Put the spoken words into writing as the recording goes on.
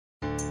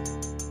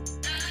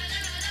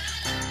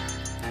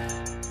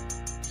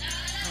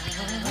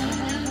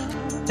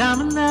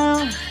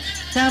Domino,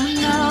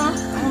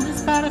 only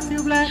spot a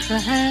few blacks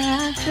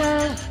behind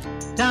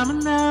you.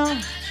 Domino,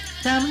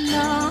 only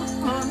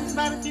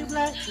spot a few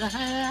blacks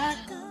behind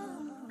you.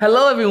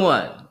 Hello,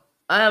 everyone.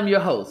 I am your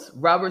host,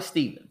 Robert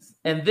Stevens,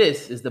 and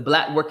this is the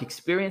Black Work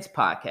Experience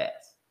Podcast.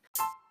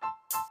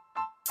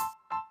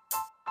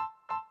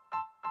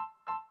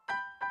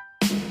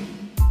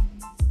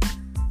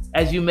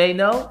 As you may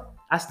know,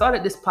 I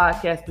started this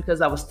podcast because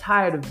I was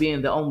tired of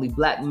being the only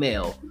black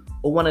male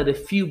or one of the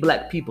few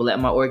black people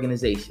at my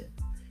organization.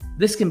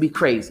 This can be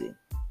crazy.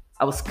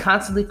 I was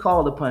constantly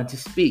called upon to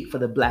speak for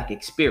the black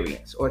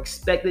experience or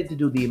expected to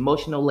do the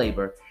emotional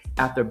labor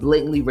after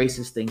blatantly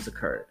racist things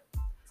occurred.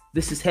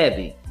 This is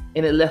heavy,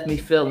 and it left me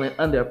feeling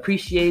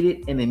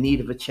underappreciated and in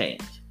need of a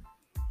change.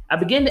 I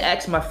began to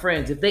ask my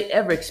friends if they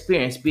ever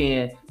experienced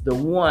being the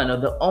one or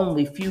the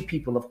only few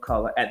people of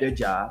color at their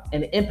job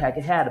and the impact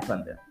it had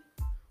upon them.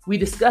 We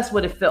discussed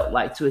what it felt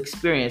like to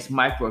experience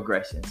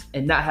microaggressions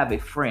and not have a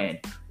friend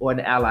or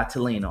an ally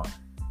to lean on.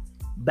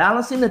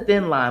 Balancing the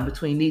thin line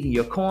between needing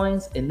your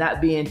coins and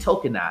not being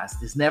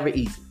tokenized is never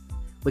easy.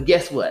 But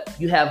guess what?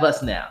 You have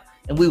us now,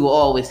 and we will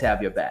always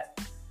have your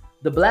back.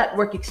 The Black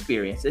Work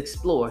Experience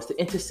explores the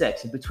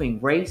intersection between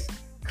race,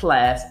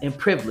 class, and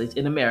privilege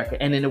in America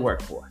and in the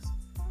workforce.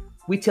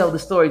 We tell the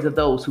stories of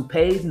those who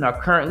paved and are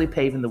currently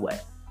paving the way.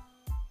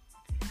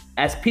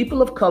 As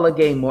people of color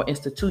gain more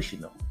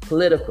institutional,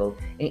 political,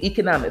 and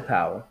economic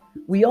power,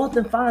 we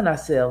often find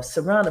ourselves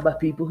surrounded by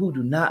people who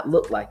do not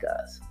look like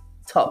us,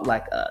 talk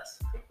like us,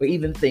 or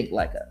even think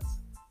like us.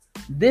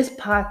 This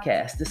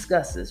podcast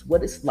discusses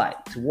what it's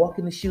like to walk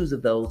in the shoes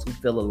of those who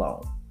feel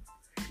alone.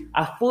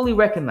 I fully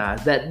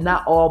recognize that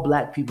not all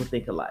black people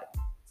think alike.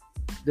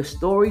 The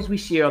stories we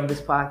share on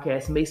this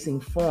podcast may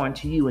seem foreign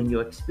to you and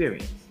your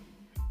experience.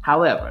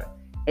 However,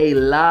 a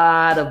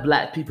lot of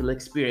black people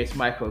experience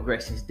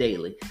microaggressions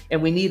daily,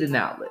 and we need an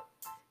outlet.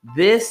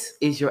 This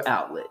is your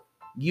outlet.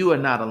 You are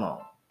not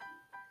alone.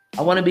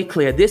 I want to be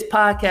clear. This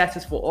podcast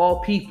is for all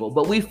people,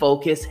 but we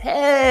focus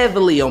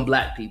heavily on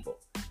black people.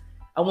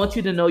 I want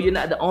you to know you're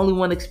not the only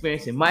one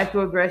experiencing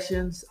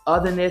microaggressions,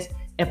 otherness,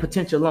 and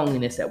potential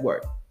loneliness at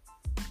work.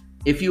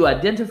 If you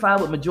identify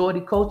with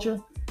majority culture,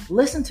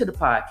 listen to the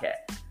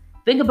podcast.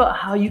 Think about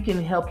how you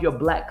can help your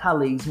black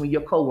colleagues when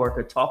your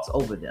coworker talks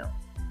over them,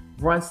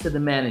 runs to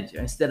the manager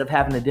instead of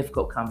having a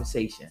difficult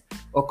conversation,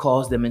 or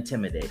calls them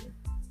intimidating.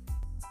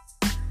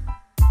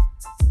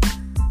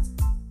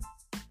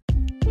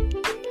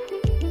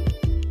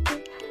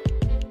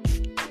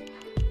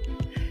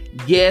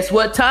 Guess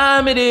what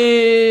time it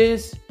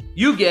is?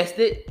 You guessed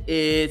it.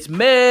 It's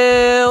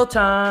mail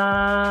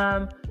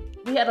time.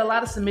 We had a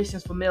lot of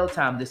submissions for mail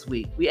time this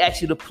week. We ask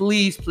you to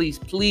please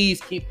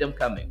keep them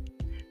coming.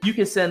 You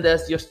can send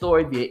us your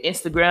story via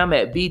Instagram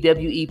at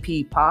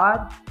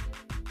BWEPpod,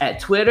 at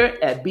Twitter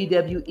at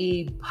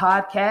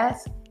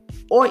BWEPodcast,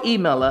 or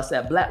email us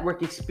at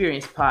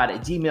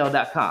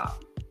blackworkexperiencepod@gmail.com.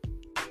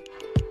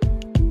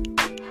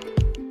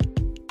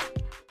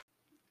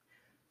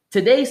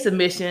 Today's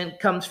submission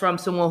comes from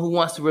someone who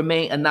wants to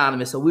remain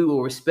anonymous, so we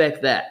will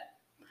respect that.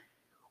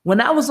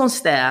 When I was on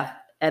staff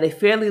at a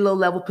fairly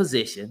low-level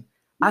position,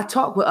 I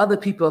talked with other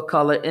people of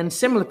color in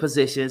similar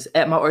positions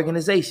at my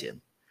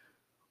organization.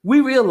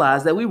 We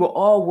realized that we were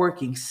all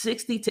working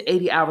 60 to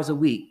 80 hours a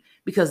week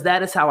because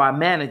that is how our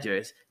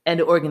managers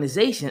and the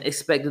organization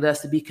expected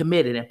us to be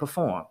committed and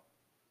perform.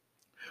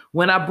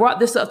 When I brought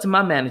this up to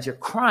my manager,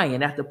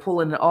 crying after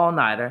pulling an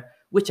all-nighter,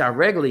 which I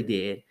regularly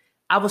did,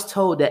 I was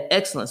told that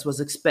excellence was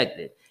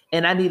expected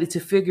and I needed to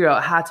figure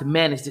out how to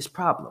manage this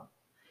problem.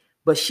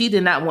 But she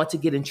did not want to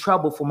get in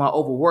trouble for my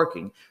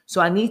overworking,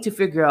 so I need to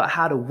figure out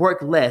how to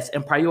work less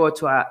and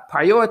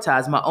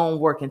prioritize my own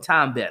work and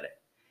time better.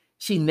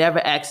 She never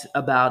asked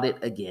about it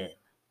again.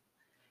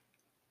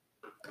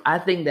 I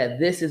think that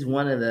this is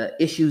one of the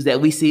issues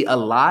that we see a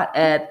lot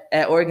at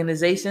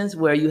organizations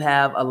where you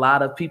have a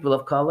lot of people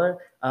of color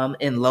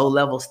in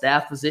low-level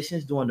staff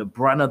positions doing the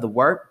brunt of the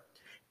work.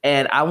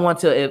 And I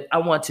want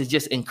to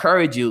just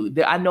encourage you.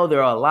 I know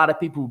there are a lot of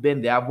people who've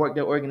been there. I've worked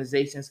at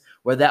organizations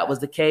where that was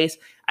the case.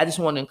 I just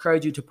want to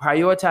encourage you to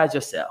prioritize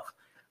yourself.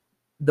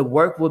 The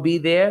work will be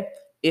there.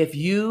 If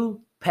you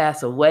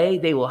pass away,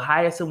 they will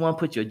hire someone,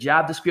 put your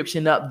job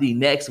description up the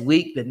next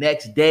week, the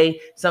next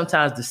day,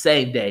 sometimes the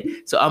same day.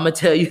 So I'm going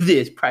to tell you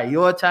this,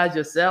 prioritize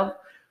yourself,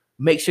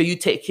 make sure you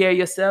take care of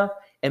yourself,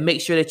 and make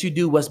sure that you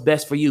do what's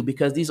best for you,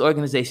 because these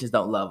organizations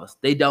don't love us.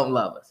 They don't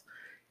love us.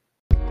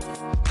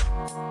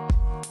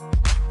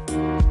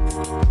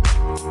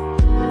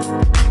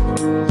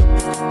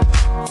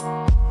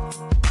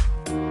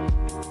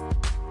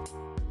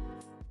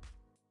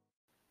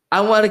 I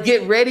want to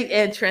get ready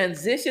and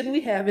transition. We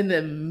have an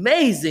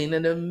amazing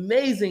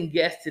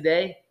guest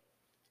today.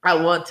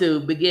 I want to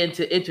begin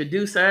to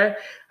introduce her.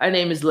 Her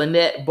name is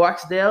Lynette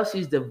Barksdale.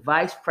 She's the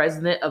Vice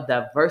President of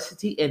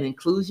Diversity and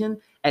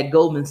Inclusion at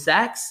Goldman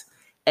Sachs.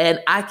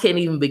 And I can't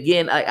even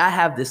begin. I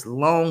have this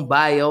long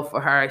bio for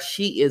her.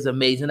 She is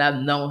amazing.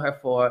 I've known her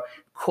for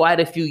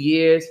quite a few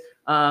years.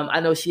 I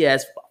know she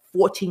has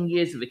 14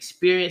 years of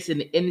experience in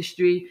the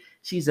industry.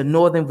 She's a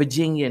Northern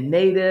Virginia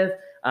native.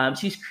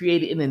 She's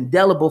created an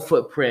indelible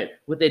footprint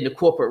within the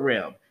corporate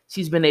realm.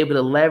 She's been able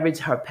to leverage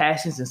her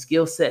passions and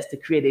skill sets to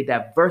create a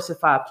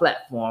diversified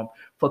platform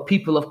for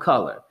people of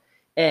color.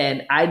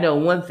 And I know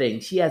one thing,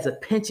 she has a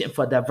penchant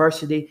for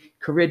diversity,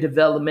 career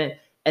development,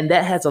 and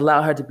that has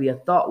allowed her to be a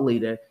thought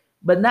leader,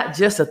 but not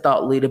just a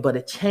thought leader, but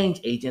a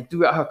change agent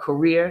throughout her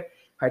career,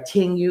 her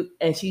tenure,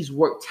 and she's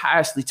worked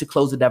tirelessly to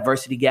close the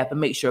diversity gap and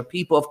make sure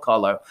people of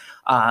color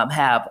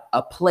have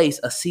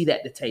a seat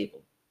at the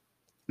table.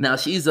 Now,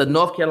 she's a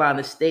North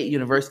Carolina State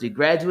University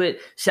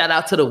graduate. Shout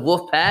out to the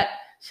Wolfpack.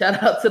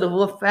 Shout out to the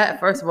Wolfpack.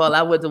 First of all,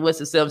 I went to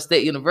Winston-Salem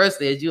State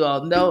University, as you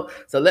all know.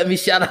 So let me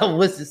shout out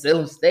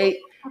Winston-Salem State.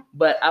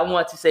 But I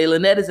want to say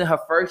Lynette is in her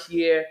first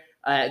year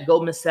at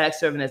Goldman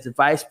Sachs, serving as the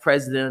Vice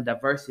President of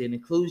Diversity and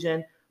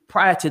Inclusion.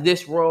 Prior to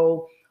this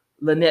role,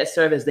 Lynette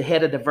served as the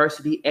head of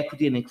diversity,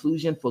 equity, and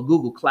inclusion for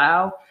Google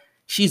Cloud.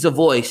 She's a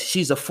voice.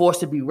 She's a force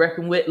to be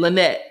reckoned with.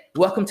 Lynette,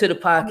 welcome to the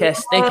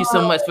podcast. Thank you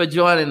so much for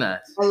joining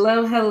us.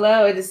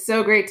 Hello. It is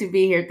so great to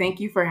be here. Thank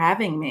you for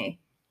having me.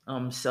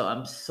 I'm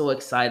so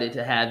excited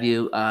to have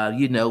you.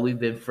 We've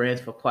been friends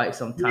for quite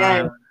some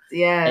time.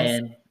 Yes.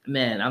 And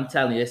man, I'm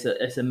telling you,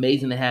 it's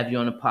amazing to have you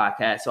on the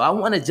podcast. So I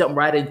want to jump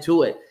right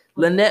into it.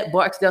 Lynette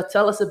Barksdale,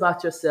 tell us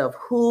about yourself.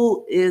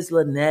 Who is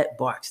Lynette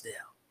Barksdale?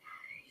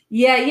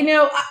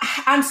 Yeah,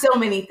 I'm so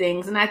many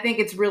things. And I think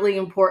it's really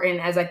important,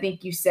 as I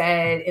think you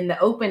said in the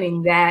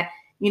opening, that,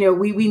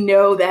 we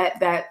know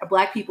that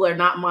Black people are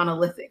not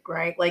monolithic,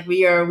 right? Like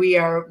we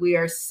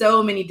are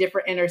so many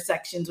different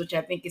intersections, which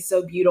I think is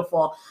so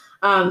beautiful.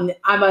 I'm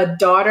a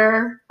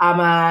daughter. I'm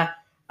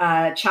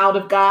a child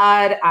of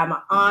God. I'm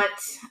an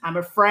aunt. I'm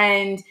a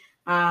friend.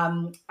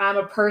 I'm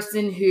a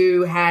person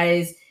who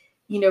has,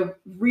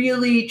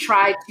 really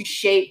tried to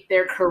shape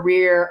their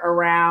career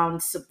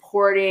around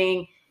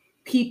supporting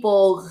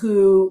people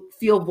who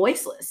feel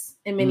voiceless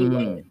in many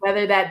ways,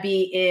 whether that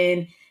be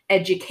in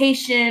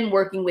education,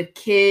 working with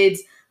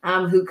kids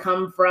who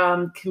come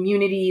from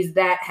communities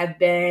that have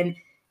been,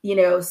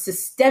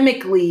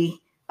 systemically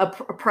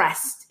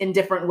oppressed in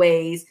different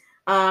ways,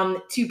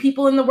 to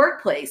people in the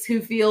workplace who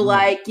feel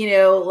like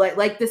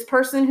this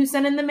person who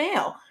sent in the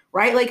mail,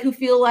 right? Like who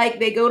feel like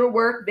they go to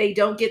work, they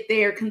don't get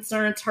their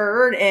concerns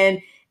heard.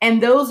 And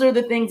those are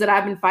the things that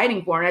I've been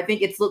fighting for. And I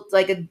think it's looked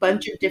like a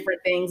bunch of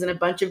different things and a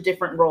bunch of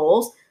different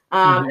roles.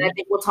 And I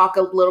think we'll talk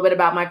a little bit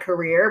about my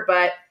career,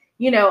 but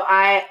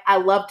I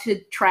love to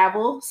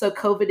travel. So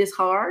COVID is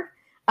hard.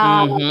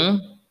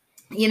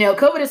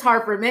 COVID is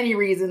hard for many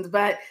reasons,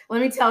 but let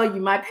me tell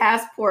you, my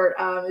passport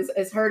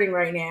is hurting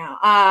right now.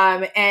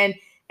 And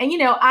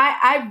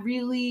I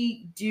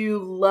really do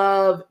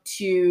love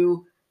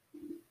to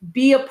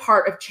be a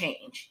part of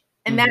change.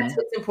 And that's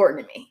what's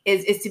important to me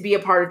is to be a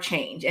part of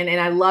change. And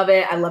I love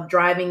it. I love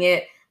driving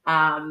it.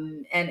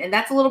 And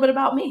that's a little bit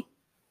about me.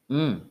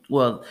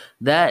 Well,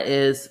 that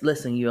is,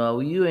 listen,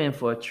 you're in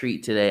for a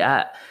treat today.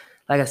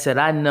 Like I said,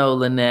 I know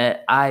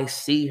Lynette. I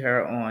see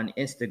her on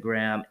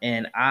Instagram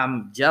and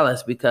I'm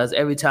jealous because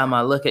every time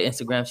I look at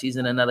Instagram, she's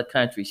in another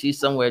country. She's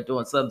somewhere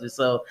doing something.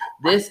 So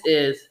this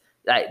is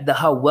like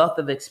her wealth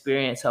of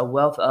experience, her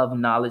wealth of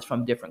knowledge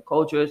from different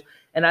cultures.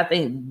 And I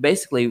think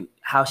basically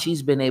how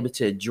she's been able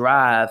to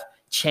drive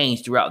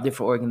change throughout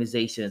different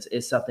organizations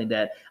is something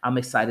that I'm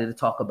excited to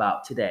talk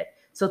about today.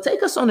 So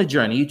take us on a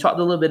journey. You talked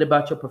a little bit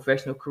about your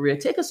professional career.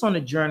 Take us on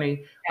a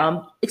journey.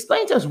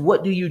 Explain to us,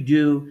 what do you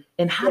do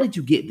and how did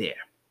you get there?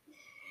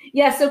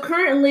 Yeah. So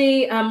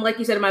currently, like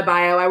you said in my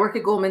bio, I work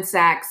at Goldman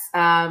Sachs,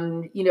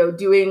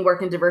 doing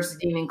work in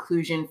diversity and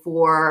inclusion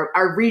for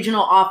our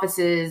regional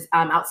offices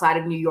outside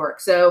of New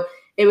York. So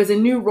it was a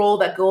new role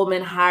that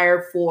Goldman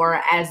hired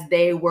for as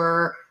they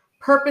were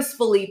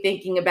purposefully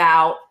thinking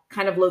about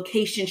kind of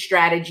location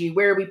strategy,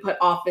 where we put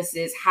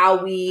offices,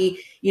 how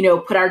we,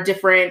 put our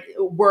different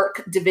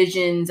work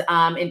divisions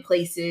in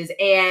places.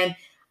 And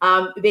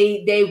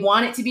they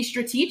want it to be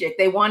strategic.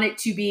 They want it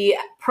to be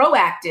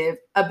proactive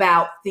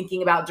about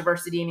thinking about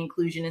diversity and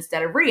inclusion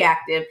instead of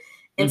reactive.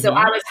 And so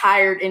I was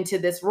hired into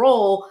this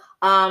role.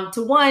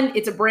 One,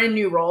 it's a brand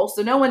new role.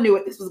 So no one knew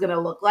what this was going to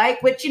look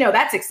like, which,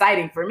 that's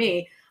exciting for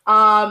me.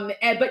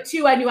 But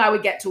two, I knew I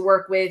would get to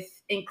work with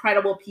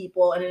incredible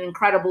people and an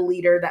incredible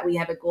leader that we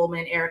have at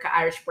Goldman, Erica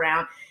Irish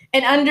Brown,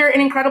 and under an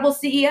incredible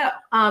CEO.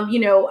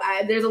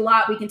 There's a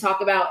lot we can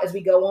talk about as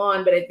we go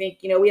on, but I think,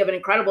 we have an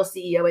incredible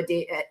CEO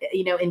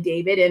in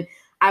David, and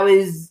I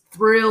was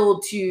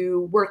thrilled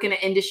to work in an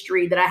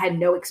industry that I had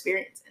no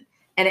experience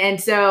in. And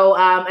so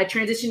I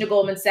transitioned to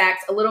Goldman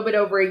Sachs a little bit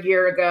over a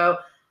year ago.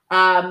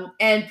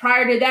 And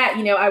prior to that,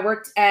 I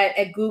worked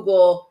at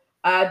Google,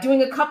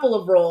 doing a couple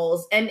of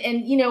roles. And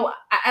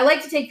I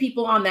like to take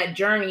people on that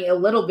journey a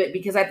little bit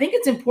because I think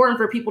it's important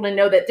for people to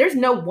know that there's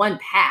no one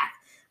path.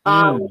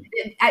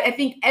 I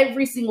think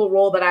every single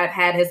role that I've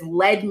had has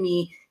led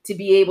me to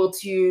be able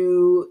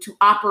to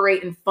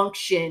operate and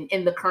function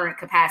in the current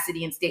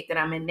capacity and state that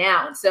I'm in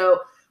now. And so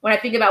when I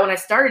think about when I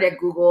started at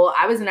Google,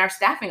 I was in our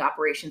staffing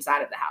operations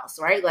side of the house,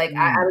 right? Like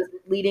I was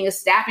leading a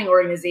staffing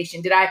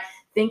organization. Did I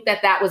think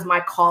that that was my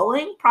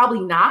calling.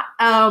 Probably not.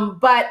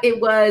 But it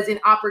was an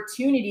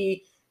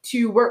opportunity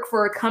to work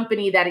for a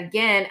company that,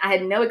 again, I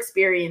had no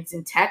experience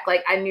in tech.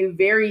 Like, I knew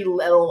very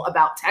little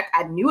about tech.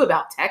 I knew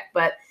about tech,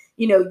 but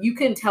you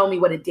couldn't tell me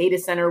what a data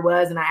center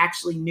was, and I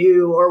actually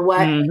knew, or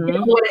what,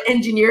 what an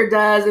engineer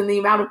does and the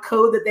amount of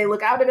code that they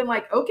look. I would have been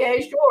like,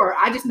 okay, sure.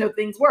 I just know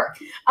things work.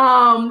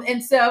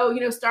 And so,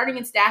 starting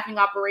in staffing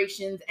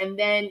operations and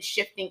then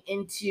shifting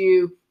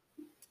into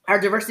our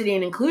diversity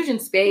and inclusion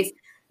space,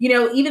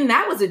 even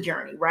that was a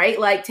journey, right?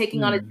 Like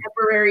taking on a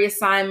temporary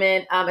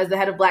assignment as the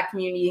head of Black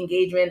community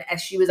engagement as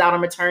she was out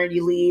on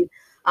maternity leave,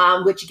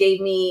 which gave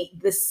me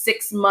the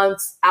 6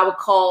 months, I would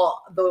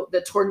call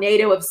the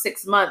tornado of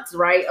 6 months,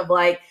 right? Of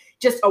like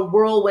just a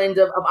whirlwind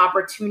of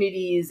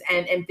opportunities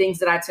and things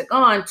that I took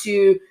on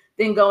to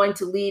then going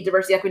to lead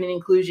diversity, equity, and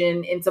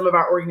inclusion in some of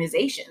our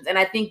organizations. And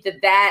I think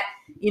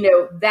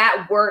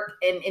that work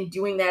and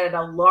doing that at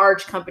a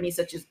large company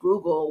such as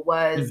Google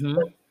was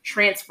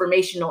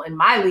transformational in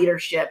my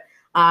leadership,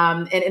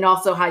 and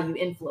also how you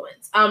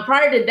influence.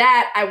 Prior to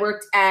that, I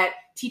worked at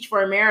Teach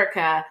for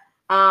America,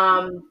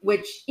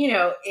 which,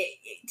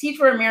 Teach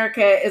for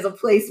America is a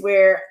place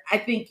where I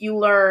think you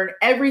learn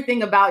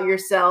everything about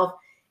yourself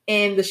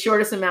in the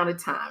shortest amount of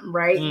time,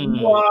 right?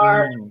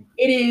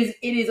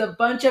 It is a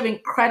bunch of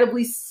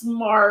incredibly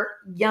smart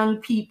young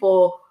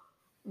people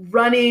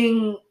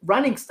running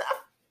stuff.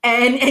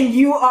 And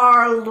you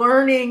are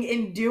learning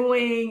and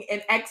doing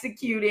and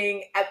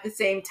executing at the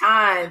same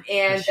time.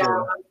 And,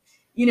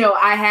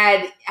 I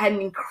had an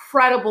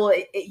incredible,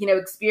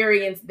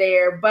 experience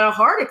there, but a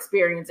hard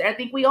experience. And I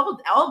think we all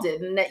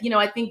did. And that,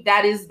 I think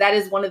that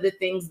is one of the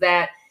things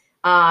that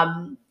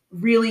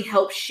really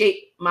helped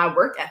shape my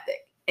work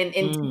ethic. And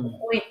to the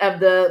point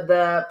of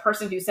the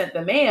person who sent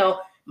the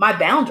mail, my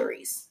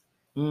boundaries.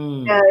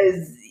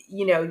 Because,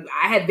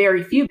 I had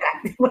very few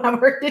back then when I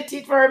worked at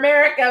Teach for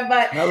America,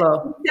 but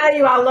I'll tell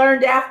you, I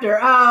learned after.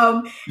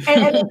 And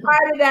prior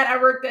to that, I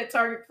worked at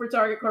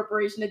Target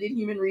Corporation. I did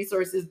human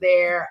resources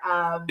there.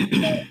 And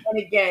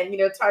again,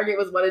 Target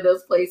was one of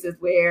those places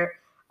where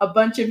a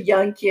bunch of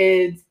young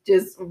kids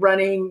just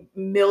running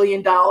 $1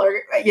 million,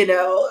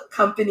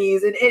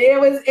 companies. And it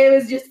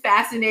was just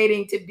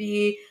fascinating to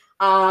be,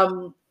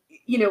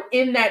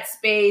 in that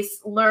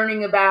space,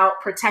 learning about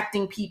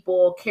protecting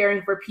people,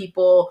 caring for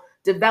people,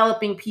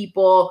 developing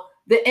people,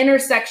 the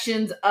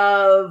intersections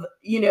of,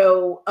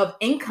 of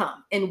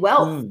income and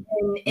wealth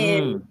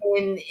in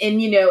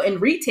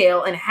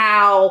retail, and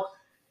how,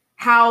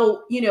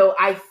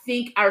 I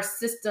think our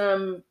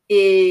system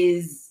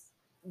is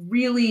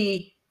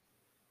really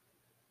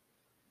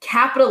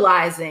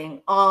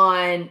capitalizing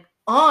on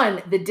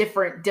the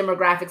different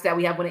demographics that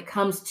we have when it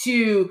comes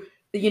to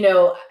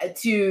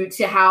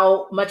to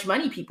how much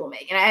money people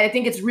make. And I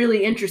think it's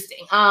really interesting.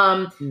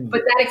 But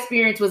that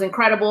experience was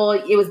incredible.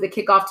 It was the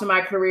kickoff to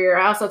my career.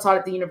 I also taught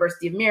at the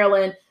University of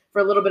Maryland for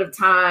a little bit of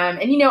time.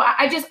 And,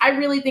 I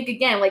really think,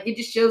 again, like, it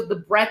just shows the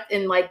breadth,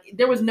 and like,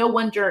 there was no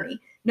one journey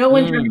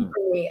for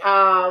me.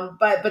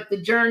 But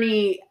the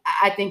journey,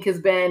 I think,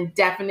 has been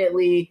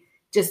definitely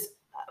just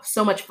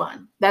so much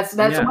fun. That's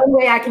one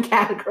way I can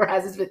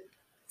categorize it. It's been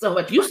so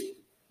much fun.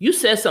 You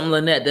said something,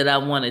 Lynette, that I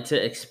wanted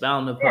to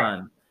expound upon.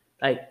 Yeah.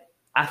 Like,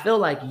 I feel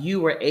like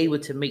you were able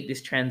to make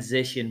this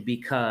transition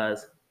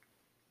because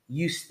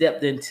you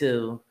stepped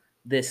into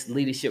this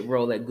leadership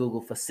role at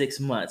Google for 6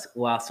 months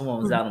while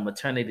someone was out on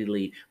maternity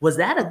leave. Was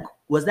that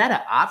an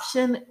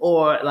option,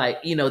 or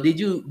like, did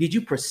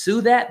you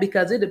pursue that?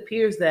 Because it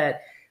appears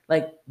that,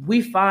 like,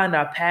 we find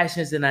our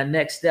passions and our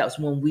next steps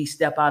when we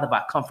step out of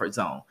our comfort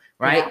zone,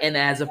 right? Yeah. And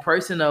as a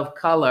person of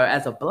color,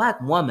 as a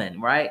Black woman,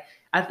 right,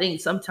 I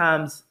think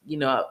sometimes,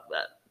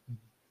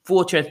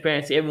 full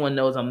transparency, everyone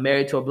knows I'm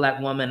married to a Black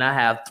woman. I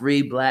have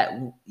 3 Black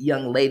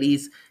young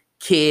ladies,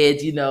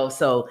 kids,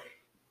 so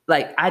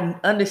like, I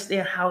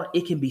understand how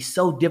it can be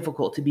so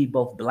difficult to be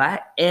both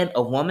Black and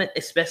a woman,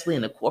 especially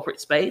in the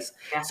corporate space.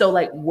 Yeah. So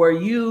like,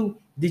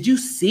 did you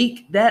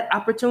seek that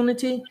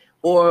opportunity,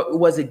 or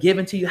was it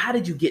given to you? How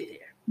did you get there?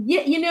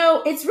 Yeah,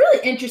 it's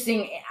really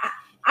interesting.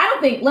 I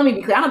don't think, let me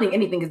be clear, I don't think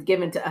anything is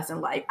given to us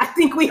in life. I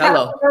think we have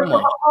to work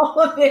on all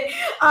of it.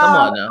 Come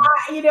on now.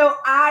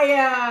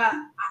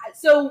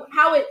 So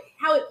how it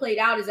played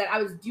out is that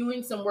I was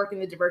doing some work in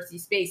the diversity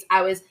space.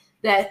 I was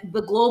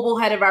the global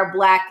head of our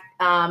Black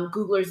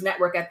Googlers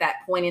network at that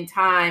point in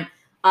time.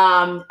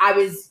 I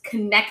was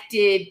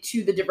connected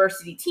to the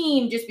diversity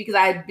team just because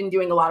I had been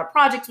doing a lot of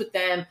projects with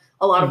them,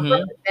 a lot of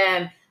work with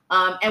them.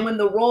 And when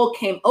the role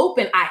came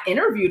open, I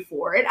interviewed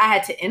for it. I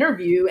had to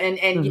interview, and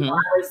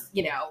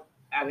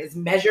I was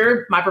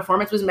measured. My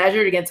performance was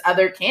measured against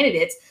other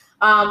candidates.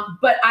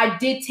 But I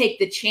did take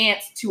the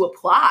chance to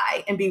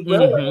apply and be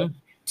willing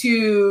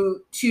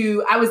to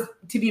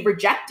be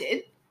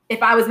rejected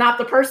if I was not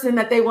the person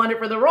that they wanted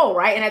for the role,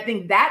 right? And I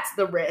think that's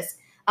the risk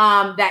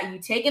that you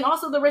take, and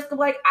also the risk of,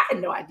 like, I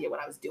had no idea what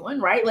I was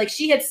doing, right? Like,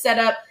 she had set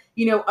up,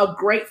 a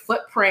great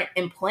footprint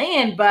and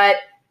plan, but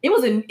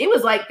it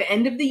was like the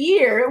end of the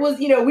year. It was,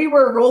 we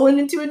were rolling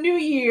into a new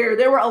year.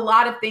 There were a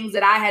lot of things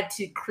that I had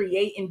to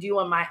create and do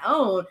on my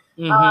own.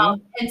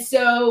 And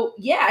so,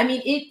 yeah, I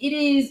mean,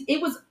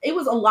 it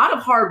was a lot of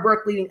hard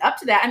work leading up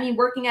to that. I mean,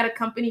 working at a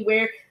company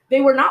where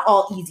they were not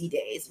all easy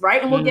days,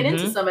 right? And we'll get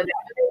into some of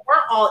that, but they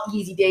weren't all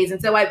easy days.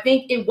 And so I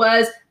think it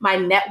was my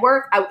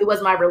network. It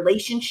was my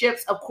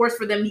relationships, of course,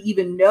 for them to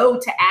even know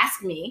to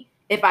ask me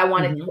if I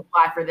wanted to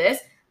apply for this.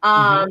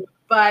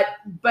 But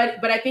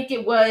I think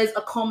it was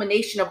a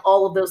culmination of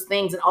all of those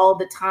things and all of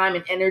the time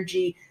and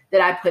energy that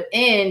I put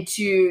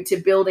into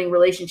building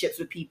relationships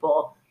with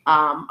people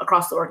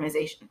across the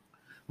organization.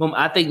 Well,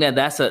 I think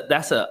that's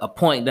a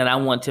point that I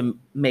want to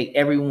make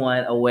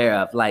everyone aware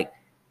of. Like,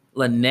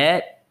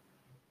 Lynette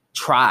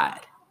tried,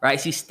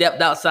 right? She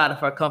stepped outside of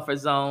her comfort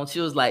zone.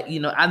 She was like,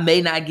 I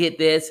may not get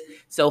this.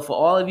 So for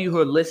all of you who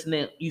are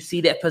listening, you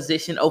see that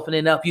position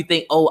opening up. You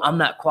think, oh, I'm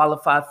not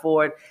qualified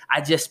for it. I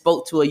just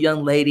spoke to a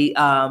young lady,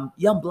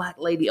 young Black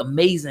lady,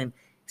 amazing,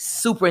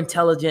 super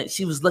intelligent.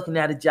 She was looking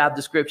at a job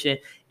description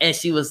and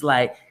she was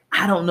like,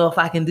 I don't know if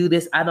I can do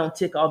this. I don't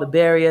tick all the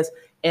barriers.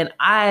 And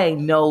I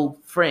know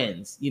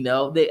friends,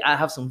 I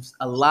have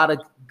a lot of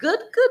good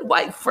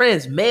white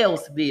friends,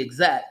 males to be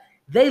exact.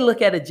 They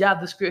look at a job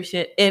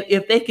description, and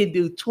if they can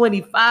do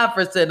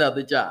 25% of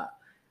the job,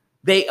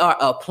 they are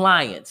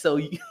applying. So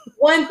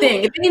one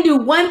thing, if they can do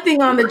one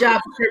thing on the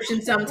job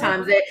description,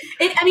 sometimes they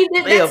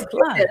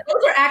apply.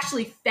 Those are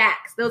actually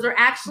facts.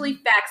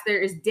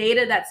 There is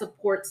data that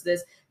supports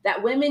this,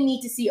 that women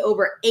need to see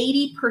over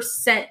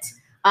 80%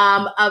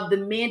 of the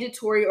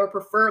mandatory or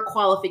preferred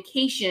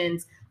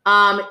qualifications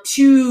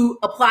to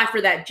apply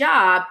for that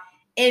job.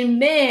 And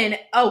men,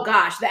 oh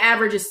gosh, the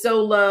average is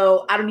so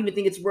low. I don't even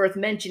think it's worth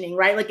mentioning,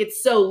 right? Like,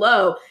 it's so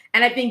low.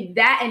 And I think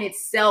that in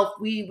itself,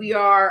 we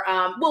are,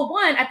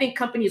 one, I think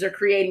companies are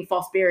creating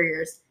false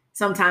barriers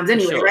sometimes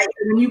anyway, right?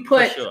 When you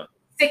put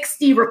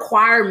 60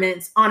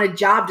 requirements on a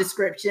job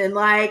description,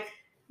 like,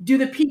 do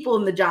the people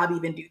in the job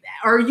even do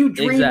that? Or are you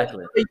dreaming of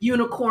the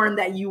unicorn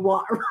that you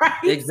want, right?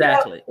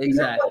 Exactly.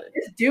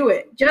 Just do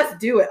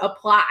it.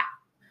 Apply.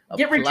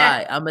 Get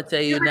rejected. I'm going to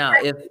tell you now,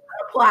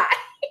 apply.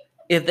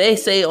 If they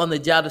say on the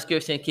job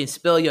description can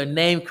spell your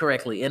name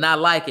correctly, and I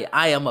like it,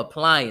 I am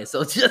applying.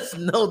 So just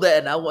know that,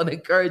 and I want to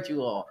encourage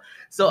you all.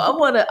 So I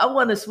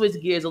want to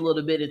switch gears a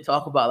little bit and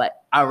talk about like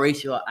our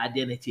racial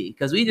identity,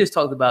 because we just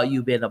talked about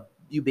you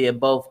being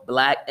both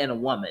Black and a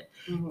woman.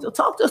 So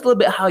talk to us a little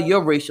bit how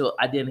your racial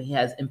identity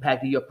has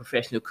impacted your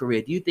professional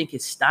career. Do you think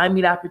it's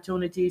stymied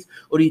opportunities,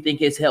 or do you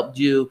think it's helped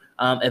you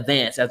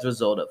advance as a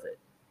result of it?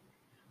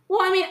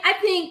 Well, I mean,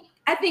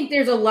 I think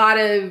there's a lot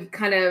of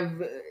kind of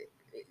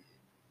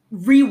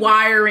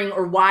rewiring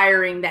or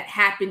wiring that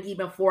happened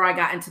even before I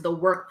got into the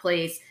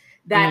workplace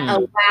that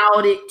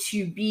allowed it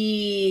to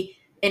be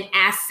an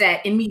asset,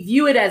 and we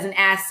view it as an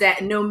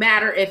asset, no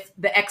matter if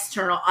the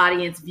external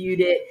audience viewed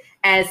it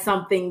as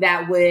something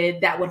that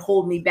would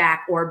hold me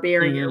back or a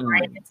barrier,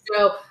 right? And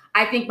so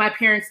I think my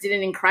parents did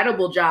an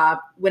incredible job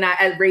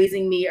as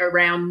raising me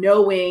around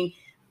knowing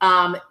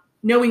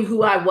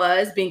who I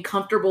was, being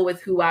comfortable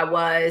with who I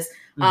was,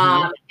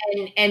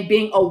 and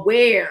being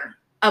aware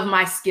of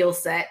my skill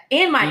set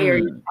and my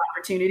area of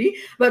opportunity,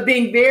 but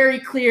being very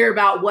clear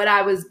about what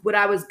I was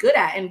good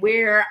at and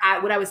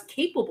what I was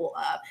capable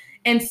of.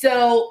 And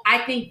so I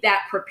think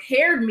that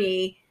prepared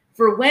me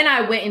for when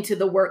I went into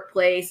the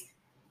workplace.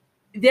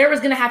 There was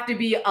going to have to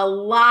be a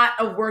lot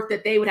of work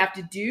that they would have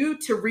to do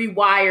to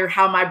rewire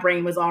how my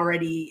brain was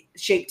already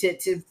shaped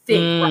to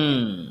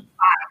think.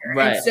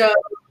 Right. And so,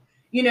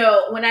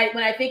 when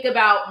I think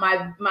about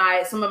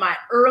some of my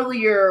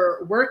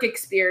earlier work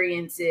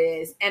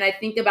experiences, and I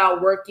think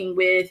about working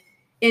with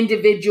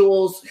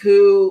individuals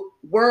who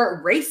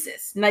were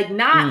racist, like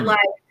not like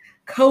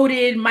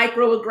coded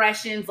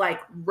microaggressions,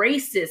 like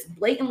racist,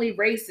 blatantly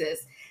racist.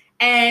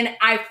 And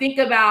I think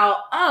about,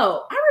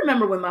 I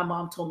remember when my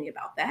mom told me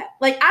about that.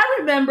 Like, I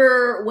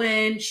remember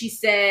when she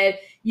said,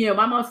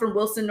 my mom's from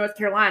Wilson, North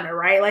Carolina,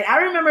 right? Like, I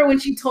remember when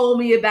she told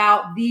me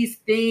about these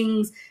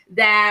things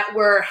that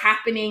were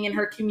happening in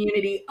her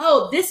community.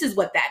 Oh, this is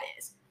what that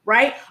is,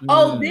 right?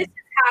 Oh, this is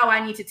how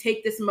I need to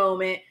take this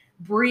moment,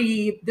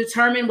 breathe,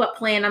 determine what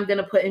plan I'm going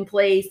to put in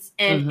place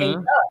and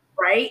go,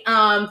 right?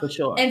 For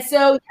sure. And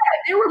so,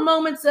 there were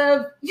moments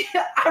of,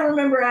 I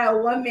remember I had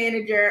one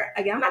manager,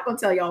 again, I'm not going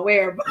to tell y'all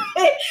where, but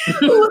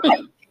who was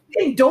like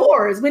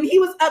indoors when he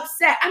was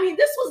upset. I mean,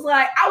 this was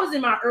like, I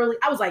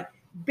was like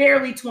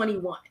barely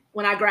 21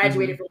 when I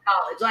graduated from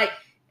college. Like,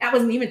 I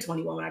wasn't even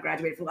 21 when I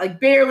graduated from,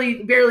 like,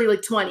 barely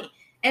like 20.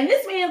 And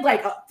this man's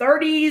like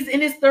 30s,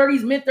 in his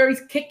 30s, mid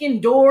 30s, kicking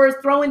doors,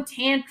 throwing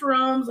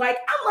tantrums. Like,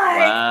 I'm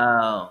like,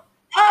 wow.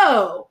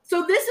 Oh,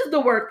 so this is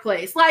the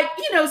workplace. Like,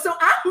 so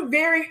I'm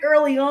very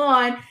early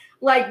on,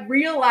 like,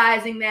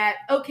 realizing that,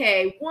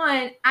 okay,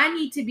 one, I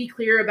need to be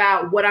clear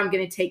about what I'm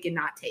going to take and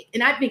not take.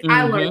 And I think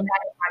I learned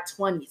that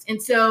in my 20s.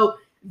 And so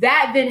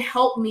that then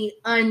helped me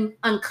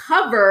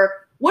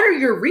uncover what are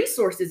your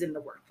resources in the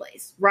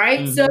workplace,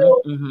 right? Mm-hmm,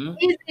 So mm-hmm.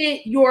 is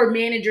it your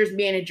manager's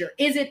manager?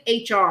 Is it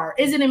HR?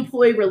 Is it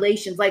employee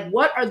relations? Like,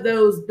 what are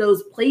those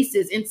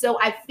places? And so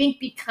I think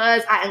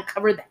because I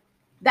uncovered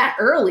that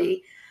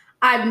early,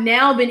 I've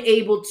now been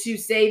able to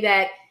say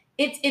that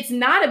it's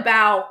not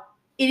about,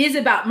 it is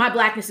about, my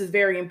Blackness is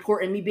very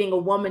important. Me being a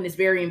woman is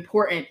very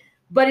important.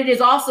 But it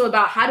is also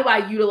about, how do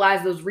I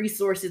utilize those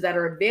resources that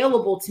are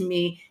available to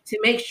me to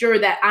make sure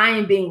that I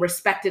am being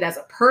respected as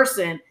a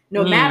person,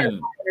 no matter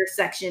what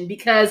intersection,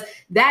 because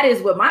that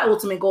is what my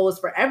ultimate goal is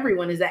for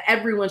everyone, is that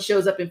everyone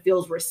shows up and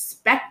feels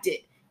respected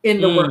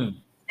in the work.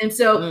 And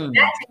so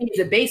that to me is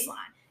a baseline.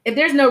 If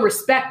there's no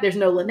respect, there's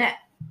no Lynette,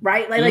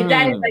 right? Like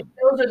that is like,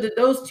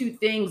 those two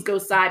things go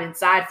side and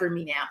side for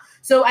me now.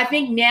 So I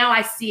think now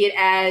I see it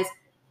as,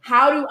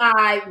 how do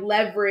I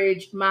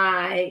leverage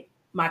my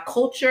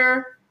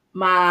culture,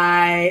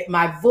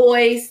 my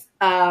voice,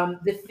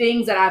 the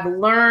things that I've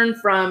learned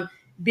from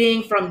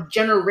being from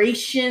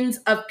generations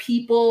of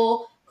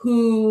people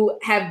who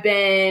have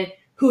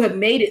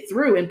made it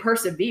through and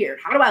persevered.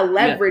 How do I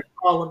leverage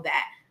all of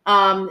that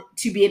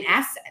to be an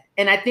asset?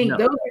 And I think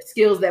those are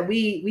skills that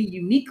we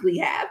uniquely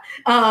have,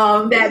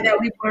 that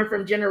we've learned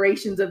from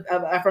generations of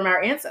from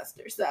our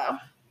ancestors. So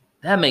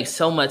that makes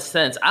so much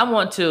sense. I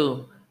want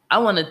to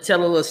tell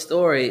a little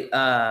story,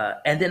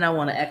 and then I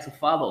want to ask a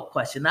follow-up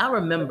question. I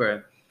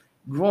remember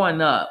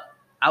growing up,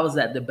 I was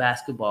at the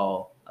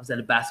basketball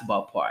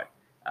park,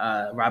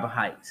 Robin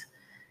Heights,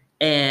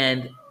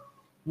 and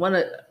one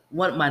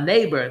of my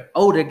neighbor,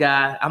 older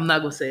guy, I'm not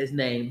gonna say his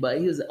name, but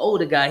he was an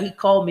older guy. He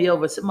called me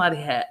over. Somebody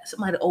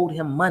owed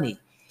him money,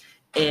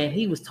 and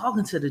he was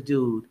talking to the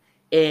dude,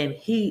 and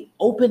he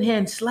open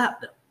hand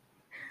slapped him.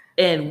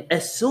 And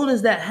as soon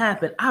as that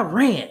happened, I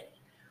ran,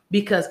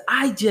 because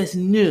I just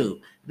knew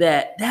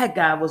that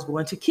guy was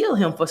going to kill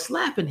him for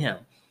slapping him.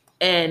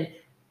 And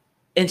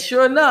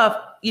sure enough,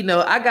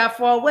 I got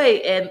far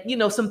away, and,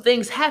 some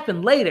things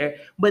happened later,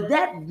 but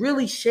that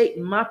really shaped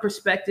my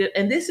perspective.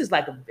 And this is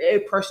like a very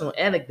personal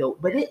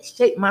anecdote, but it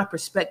shaped my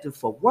perspective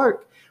for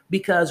work,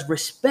 because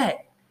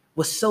respect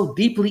was so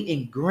deeply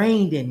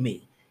ingrained in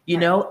me,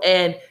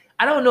 and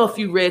I don't know if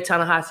you read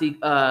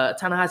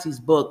Ta-Nehisi's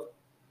book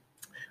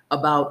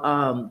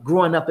about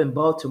growing up in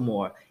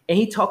Baltimore. And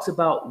he talks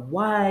about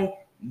why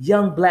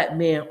young Black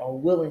men are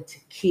willing to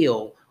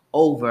kill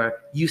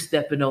over you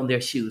stepping on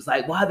their shoes,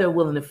 like why they're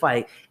willing to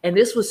fight. And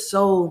this was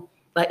so,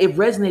 like, it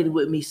resonated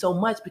with me so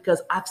much,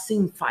 because I've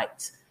seen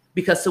fights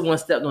because someone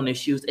stepped on their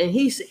shoes. And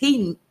he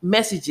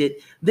messaged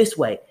it this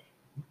way: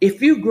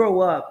 if you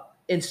grow up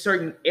in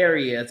certain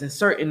areas, in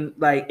certain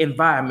like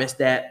environments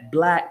that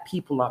Black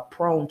people are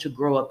prone to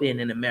grow up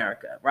in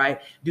America, right,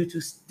 due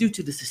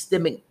to the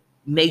systemic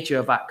nature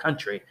of our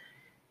country,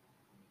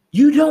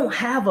 you don't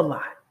have a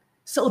lot.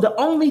 So the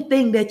only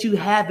thing that you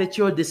have at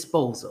your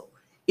disposal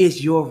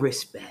is your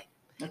respect.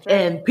 That's right.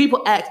 And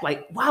people ask,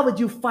 like, why would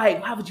you fight?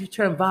 Why would you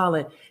turn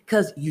violent?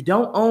 Because a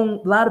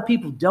lot of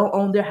people don't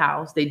own their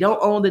house. They don't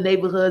own the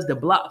neighborhoods, the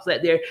blocks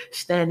that they're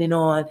standing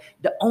on.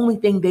 The only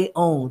thing they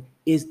own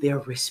is their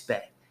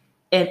respect.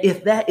 And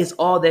if that is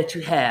all that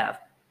you have,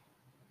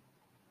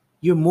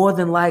 you're more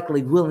than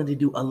likely willing to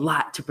do a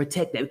lot to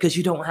protect that, because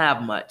you don't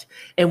have much.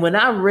 And when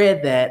I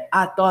read that,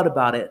 I thought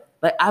about it.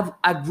 Like,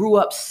 I grew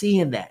up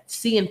seeing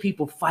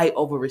people fight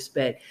over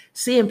respect,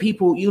 seeing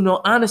people,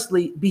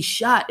 honestly be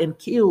shot and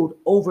killed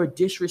over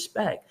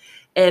disrespect.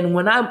 And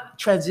when I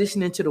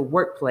transitioned into the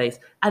workplace,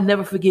 I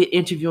never forget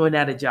interviewing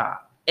at a job.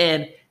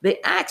 And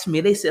they asked me,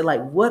 they said,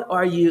 like, what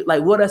are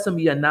some of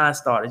your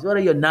non-starters? What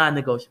are your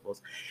non-negotiables?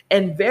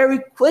 And very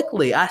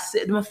quickly, I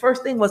said, my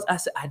first thing was,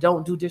 I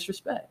don't do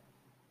disrespect.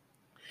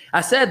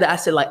 I said,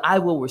 like, I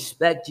will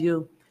respect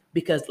you,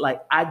 because, like,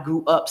 I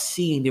grew up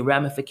seeing the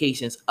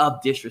ramifications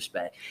of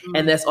disrespect. Mm-hmm.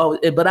 And that's all.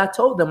 But I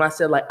told them, I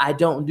said, like, I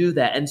don't do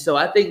that. And so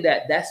I think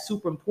that that's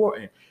super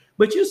important.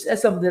 But you said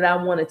something that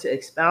I wanted to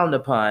expound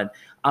upon.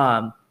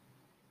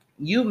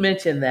 You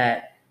mentioned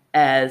that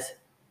as,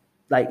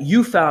 like,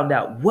 you found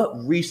out what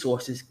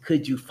resources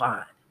could you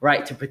find,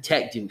 right, to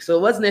protect you. So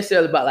it wasn't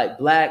necessarily about, like,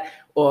 Black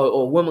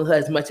or womanhood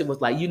as much. It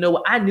was like,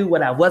 I knew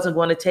what I wasn't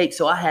going to take,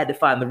 so I had to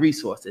find the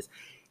resources.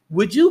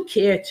 Would you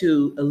care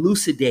to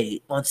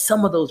elucidate on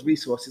some of those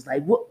resources?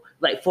 Like, what,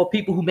 like, for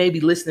people who may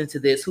be listening to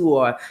this, who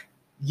are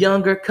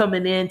younger,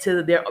 coming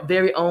into their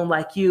very own,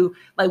 like you,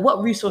 like,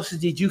 what resources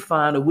did you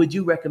find, or would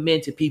you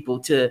recommend to people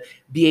to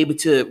be able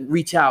to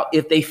reach out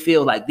if they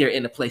feel like they're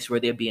in a place where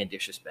they're being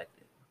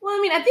disrespected? Well,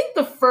 I mean, I think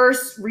the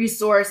first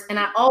resource, and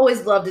I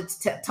always love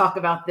to talk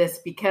about this,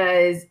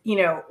 because,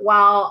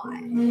 while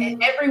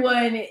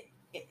everyone,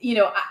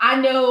 I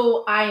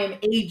know I am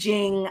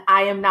aging,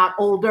 I am not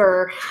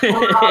older, but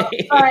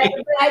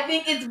I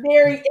think it's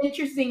very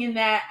interesting in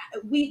that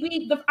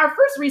our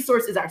first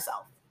resource is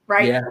ourselves,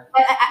 right? Yeah.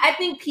 I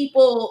think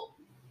people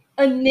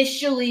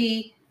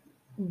initially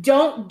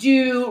don't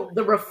do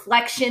the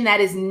reflection that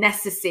is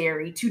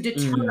necessary to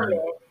determine,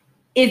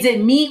 is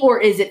it me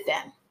or is it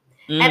them?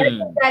 And I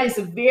think that is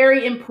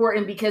very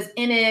important, because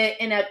in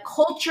a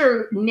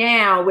culture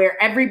now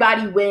where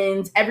everybody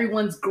wins,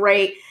 everyone's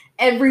great,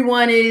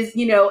 everyone is,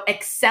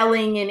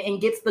 excelling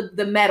and gets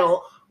the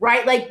medal,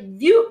 right? Like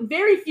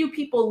very few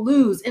people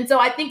lose. And so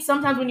I think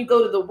sometimes when you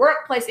go to the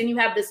workplace and you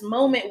have this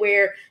moment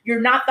where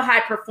you're not the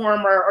high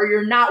performer or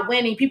you're not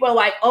winning, people are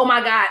like, oh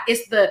my God,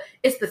 it's the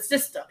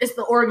system, it's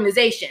the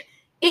organization.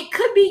 It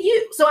could be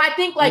you. So I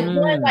think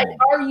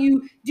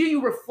do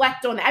you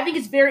reflect on that? I think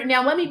it's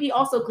now let me be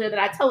also clear that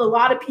I tell a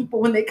lot of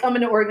people when they come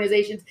into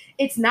organizations,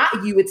 it's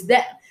not you, it's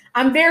them.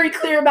 I'm very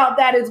clear about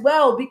that as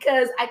well,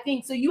 because I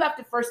think, so you have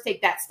to first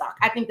take that stock.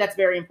 I think that's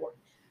very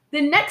important.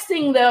 The next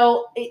thing,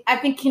 though, I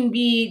think can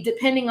be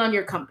depending on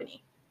your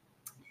company.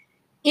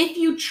 If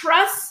you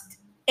trust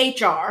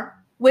HR,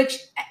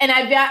 and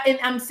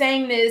I'm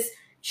saying this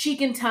cheek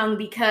and tongue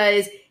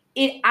because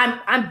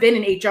I've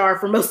been in HR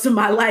for most of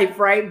my life,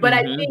 right? But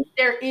I think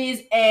there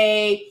is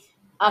a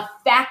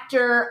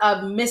factor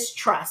of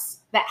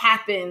mistrust that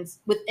happens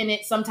within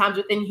it, sometimes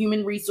within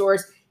human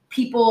resource,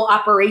 people,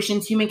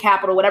 operations, human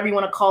capital, whatever you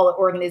want to call it,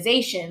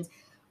 organizations.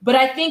 But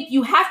I think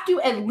you have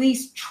to at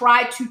least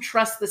try to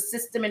trust the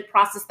system and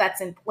process that's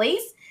in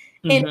place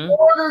in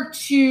order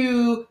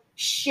to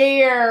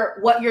share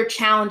what your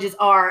challenges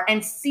are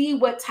and see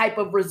what type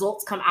of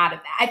results come out of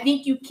that. I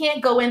think you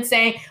can't go in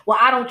saying, well,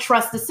 I don't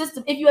trust the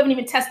system if you haven't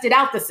even tested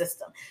out the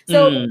system.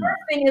 So the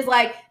first thing is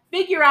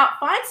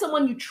find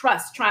someone you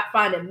trust,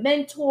 find a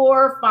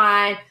mentor,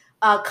 find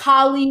a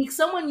colleague,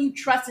 someone you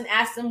trust, and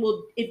ask them,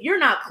 well, if you're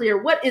not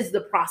clear, what is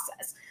the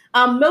process?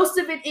 Most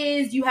of it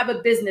is you have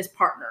a business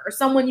partner or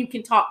someone you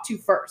can talk to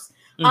first.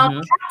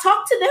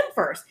 Talk to them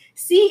first.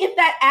 See if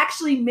that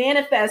actually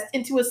manifests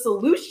into a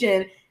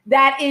solution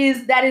that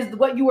is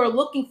what you are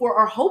looking for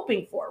or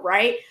hoping for,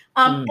 right?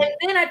 And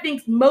then I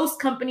think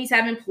most companies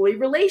have employee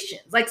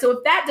relations. So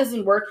if that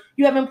doesn't work,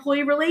 you have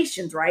employee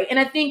relations, right? And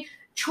I think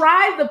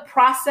try the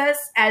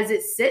process as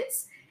it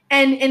sits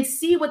and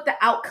see what the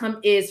outcome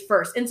is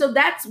first. And so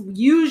that's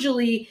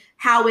usually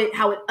how it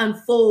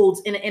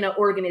unfolds in an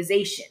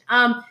organization.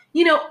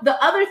 The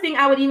other thing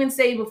I would even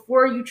say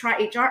before you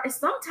try HR is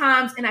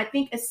sometimes, and I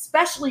think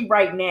especially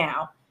right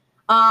now,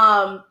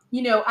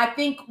 I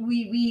think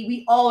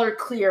we all are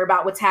clear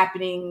about what's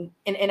happening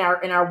in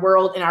our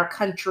world, in our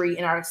country,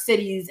 in our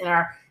cities, in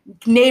our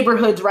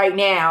neighborhoods right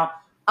now.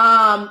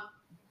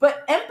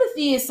 But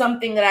empathy is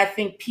something that I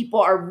think people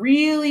are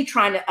really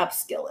trying to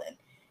upskill in.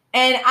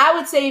 And I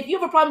would say if you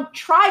have a problem,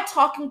 try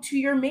talking to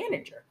your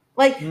manager.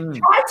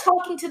 Try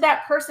talking to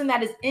that person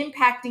that is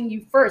impacting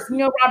you first.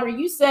 Robert,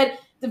 you said at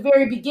the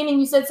very beginning,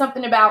 you said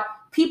something about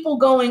people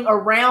going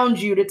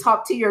around you to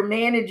talk to your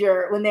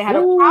manager when they had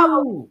a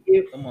problem with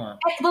you. Come on.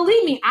 And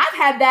believe me, I've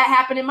had that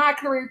happen in my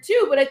career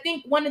too. But I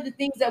think one of the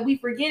things that we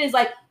forget is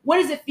what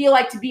does it feel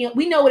like to be,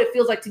 we know what it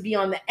feels like to be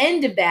on the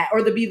end of that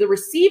or to be the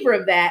receiver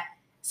of that.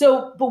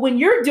 So, but when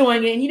you're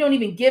doing it and you don't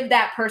even give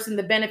that person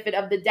the benefit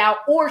of the doubt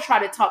or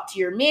try to talk to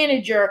your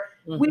manager,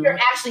 we are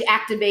actually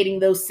activating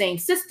those same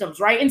systems,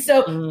 right? And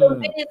so the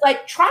thing is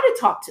try to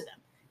talk to them,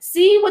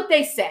 see what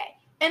they say,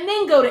 and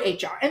then go to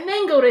HR and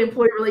then go to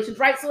employee relations,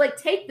 right? So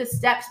take the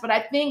steps. But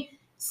I think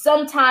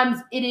sometimes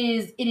it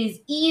is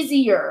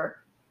easier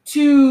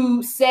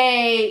to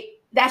say,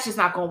 that's just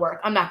not going to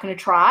work. I'm not going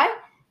to try.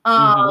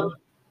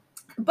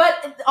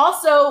 But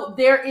also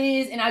there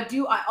is, and I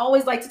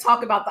always like to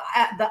talk about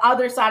the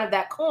other side of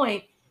that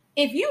coin.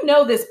 If you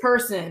know this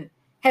person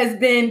has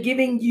been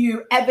giving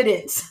you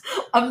evidence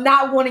of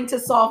not wanting to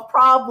solve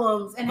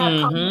problems and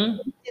have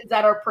conversations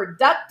that are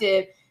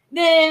productive,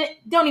 then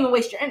don't even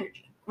waste your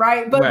energy,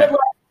 right? But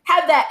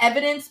have that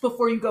evidence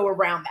before you go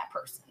around that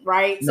person,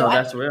 right? No,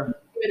 that's real.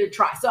 Give it a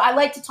try. So I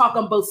like to talk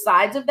on both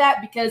sides of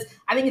that because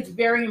I think it's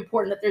very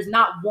important that there's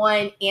not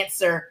one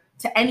answer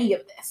to any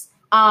of this.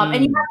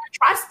 And you have to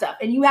try stuff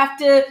and you have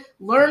to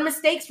learn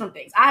mistakes from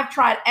things. I've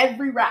tried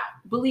every route,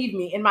 believe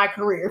me, in my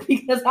career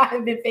because I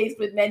have been faced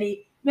with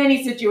many,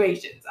 many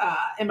situations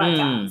in my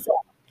time. So.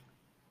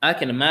 I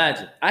can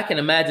imagine.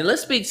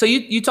 Let's speak. So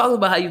you talk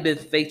about how you've been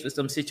faced with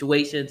some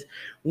situations.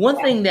 One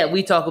thing that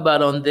we talk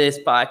about on this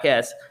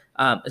podcast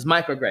is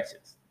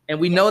microaggressions. And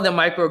we know that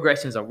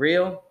microaggressions are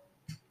real,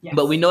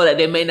 but we know that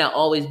they may not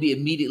always be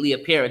immediately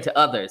apparent to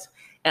others.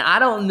 And I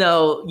don't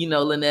know,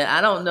 Lynette, I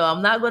don't know.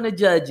 I'm not going to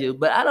judge you,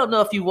 but I don't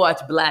know if you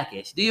watch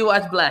Blackish. Do you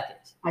watch Blackish?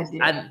 I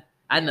do.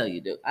 I know you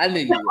do. I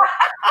knew you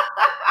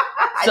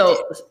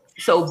would.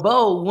 So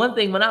Bo, one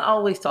thing, when I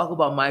always talk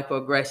about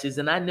microaggressions,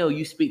 and I know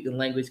you speak the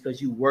language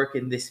because you work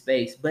in this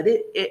space, but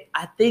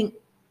I think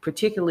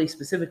particularly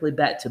specifically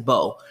back to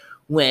Bo,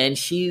 when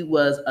she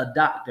was a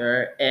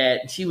doctor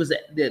and she was at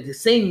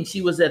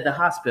she was at the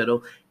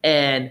hospital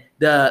and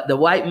the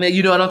white male,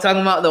 you know what I'm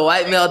talking about? The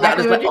white male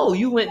doctor's like, oh,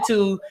 you went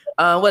to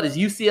what is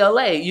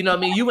UCLA? You know what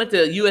I mean? You went to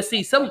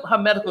USC. Her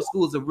medical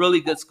school is a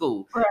really good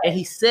school. Right. And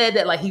he said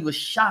that he was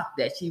shocked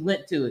that she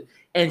went to it.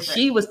 And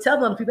she was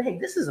telling other people, hey,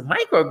 this is a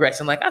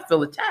microaggression. I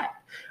feel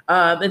attacked.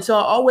 And so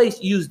I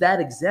always use that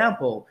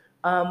example.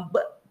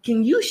 But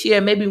can you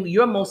share maybe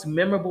your most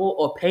memorable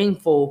or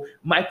painful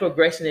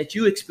microaggression that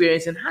you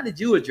experienced and how did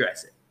you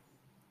address it?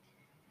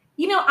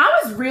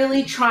 I was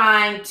really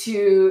trying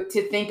to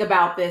think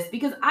about this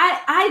because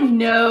I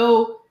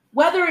know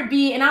whether it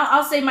be, and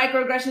I'll say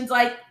microaggressions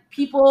like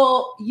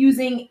people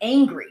using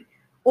angry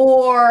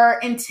or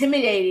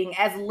intimidating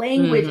as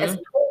language, as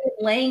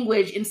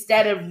language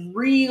instead of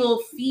real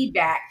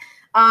feedback.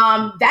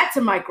 That's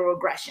a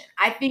microaggression.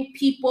 I think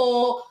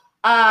people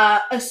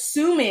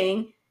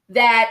assuming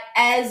that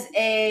as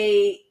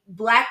a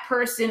Black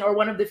person or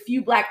one of the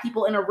few Black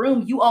people in a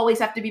room, you always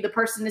have to be the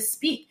person to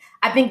speak.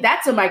 I think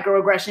that's a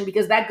microaggression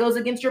because that goes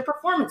against your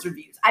performance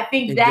reviews. I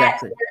think that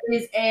there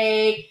is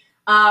a,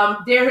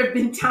 there have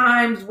been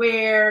times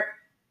where,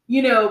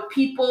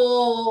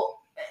 people,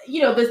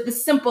 the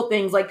simple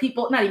things like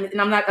people, let me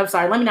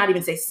not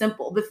even say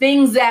simple. The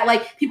things that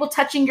like people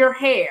touching your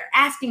hair,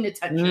 asking to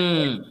touch your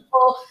hair,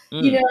 people,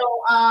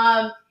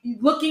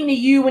 looking to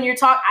you when you're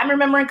talking. I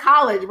remember in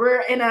college,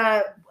 we're in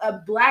a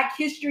Black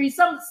history,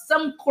 some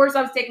course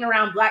I was taking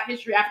around Black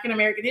history,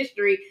 African-American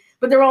history,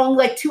 but there were only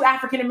like 2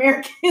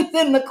 African-Americans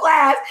in the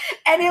class.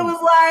 And it was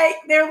like,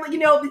 they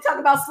talk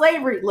about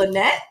slavery,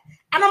 Lynette.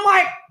 And I'm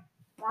like,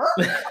 I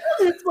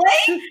wasn't a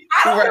slave.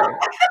 I don't know.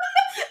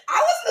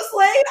 I wasn't a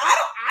slave. I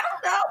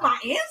don't know my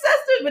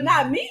ancestors, but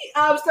not me.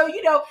 So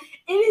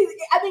it is.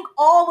 I think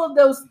all of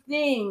those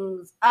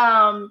things.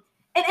 And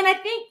I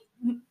think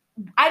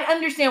I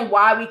understand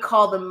why we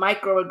call them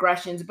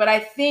microaggressions, but I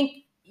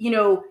think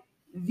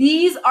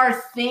these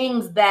are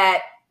things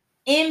that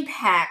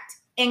impact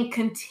and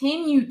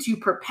continue to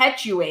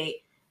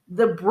perpetuate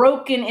the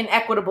broken,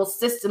 inequitable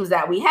systems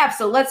that we have.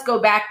 So let's go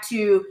back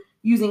to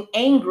using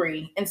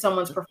angry in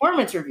someone's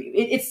performance review.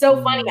 It's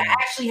so funny. I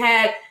actually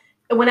had,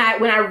 when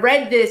I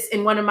read this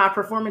in one of my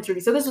performance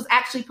reviews, so this was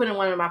actually put in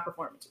one of my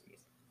performance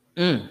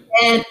reviews.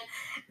 And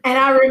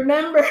I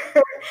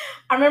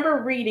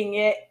remember reading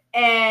it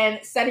and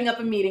setting up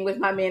a meeting with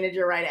my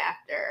manager right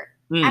after.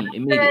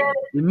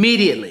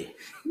 Immediately.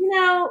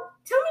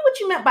 Tell me what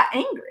you meant by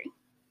angry.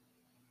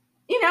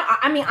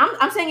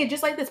 I'm saying it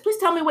just like this. Please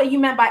tell me what you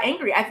meant by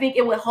angry. I think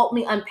it would help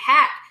me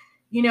unpack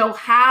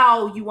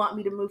how you want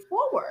me to move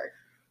forward.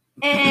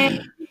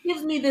 And it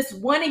gives me this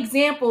one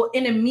example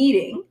in a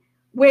meeting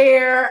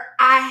where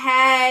I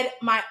had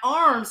my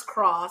arms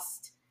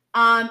crossed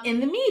in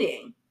the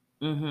meeting.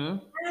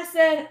 And I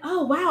said,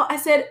 oh, wow. I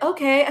said,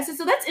 okay. I said,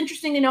 so that's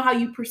interesting to know how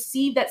you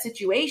perceive that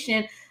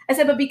situation. I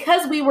said, but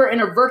because we were in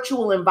a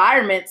virtual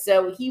environment,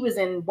 so he was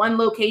in one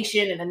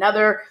location in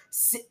another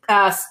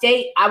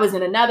state, I was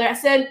in another. I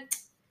said,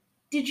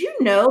 did you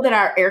know that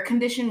our air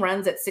condition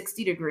runs at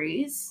 60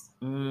 degrees?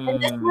 In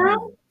this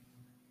room?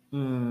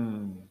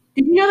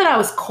 Did you know that I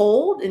was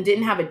cold and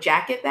didn't have a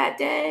jacket that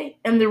day?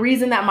 And the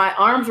reason that my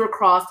arms were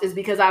crossed is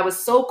because I was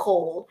so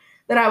cold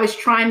that I was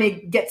trying to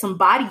get some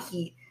body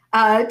heat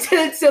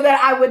so that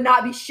I would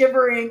not be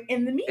shivering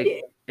in the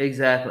meeting.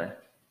 Exactly.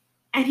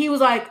 And he was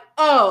like,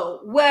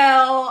 oh,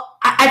 well,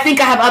 I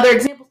think I have other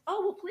examples.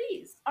 Oh, well,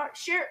 please. All right,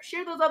 share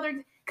those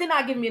other. Could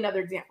not give me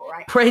another example,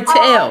 right? Pray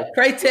tell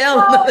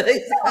another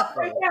example.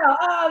 Pray tell.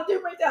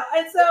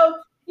 And so,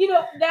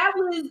 that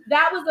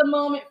was a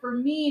moment for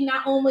me,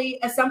 not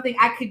only as something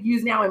I could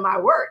use now in my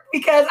work,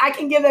 because I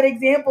can give that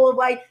example of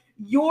like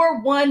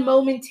your one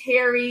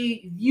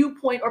momentary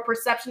viewpoint or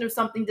perception of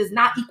something does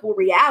not equal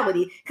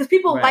reality, because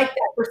people like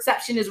that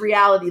perception is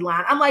reality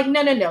line. I'm like,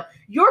 no.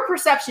 Your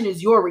perception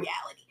is your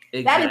reality.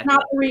 Exactly. That is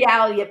not the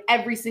reality of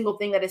every single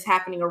thing that is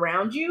happening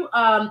around you.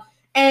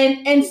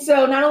 And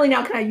so not only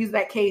now can I use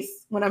that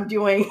case when I'm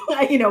doing,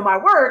 my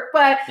work,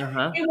 but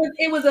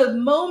it was a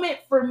moment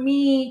for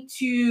me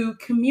to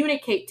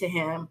communicate to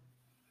him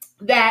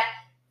that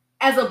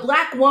as a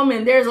Black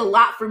woman, there's a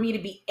lot for me to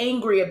be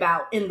angry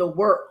about in the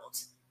world.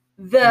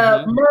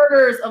 The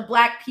murders of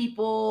Black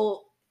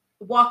people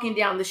walking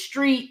down the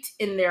street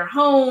in their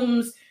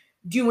homes,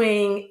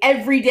 doing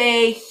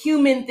everyday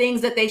human things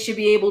that they should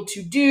be able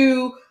to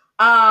do,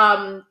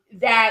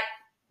 that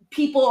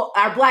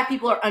our Black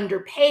people are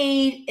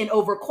underpaid and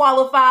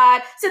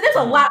overqualified. So there's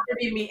a lot for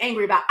me to be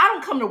angry about. I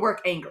don't come to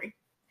work angry.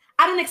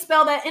 I don't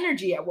expel that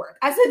energy at work.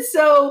 I said,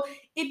 so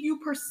if you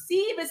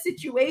perceive a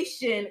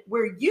situation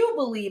where you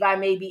believe I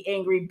may be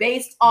angry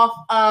based off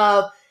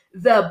of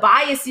the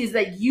biases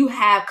that you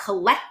have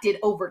collected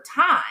over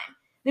time,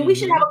 then we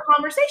should have a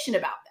conversation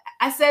about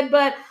that. I said,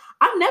 but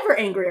I'm never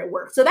angry at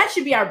work. So that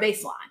should be our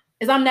baseline,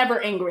 is I'm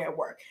never angry at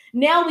work.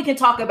 Now we can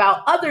talk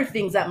about other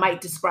things that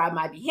might describe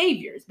my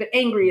behaviors, but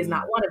angry is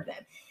not one of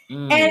them.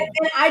 And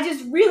I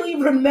just really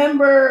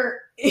remember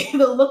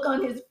the look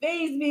on his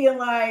face being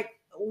like,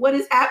 what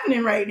is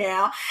happening right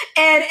now?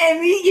 And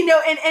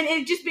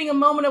it just being a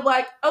moment of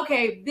like,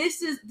 okay,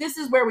 this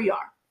is where we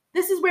are.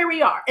 This is where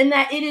we are. And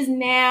that it is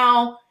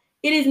now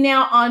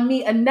on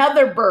me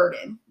another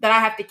burden that I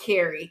have to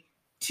carry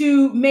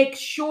to make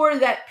sure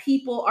that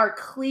people are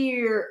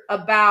clear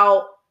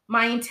about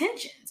my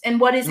intentions and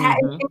what is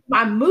happening,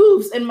 my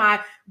moves and my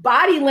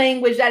body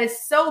language that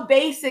is so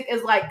basic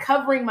as like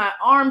covering my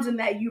arms, and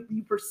that you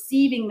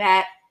perceiving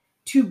that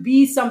to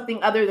be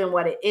something other than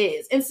what it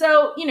is. And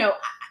so,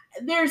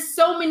 there's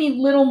so many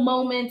little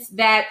moments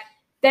that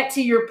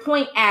to your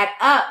point add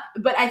up.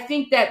 But I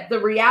think that the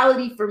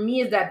reality for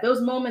me is that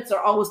those moments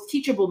are always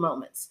teachable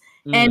moments.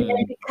 And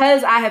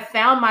because I have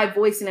found my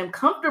voice and am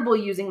comfortable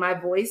using my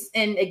voice,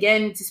 and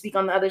again, to speak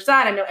on the other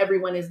side, I know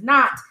everyone is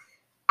not,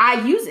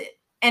 I use it.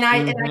 And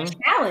I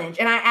challenge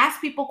and I ask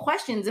people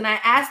questions and I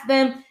ask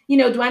them,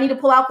 do I need to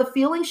pull out the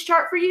feelings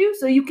chart for you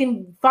so you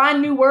can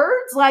find new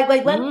words? Like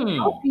let me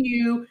help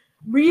you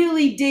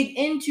really dig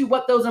into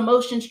what those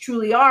emotions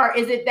truly are.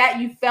 Is it that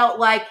you felt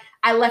like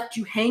I left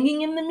you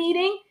hanging in the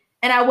meeting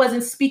and I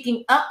wasn't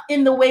speaking up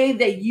in the way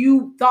that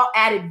you thought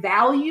added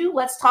value?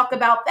 Let's talk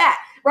about that,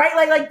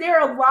 right? Like there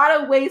are a lot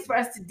of ways for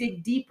us to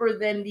dig deeper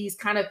than these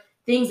kind of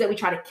things that we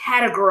try to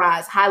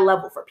categorize high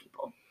level for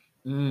people.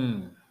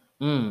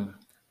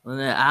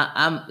 Well,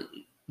 I'm,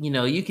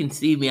 you can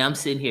see me, I'm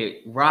sitting here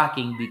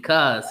rocking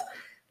because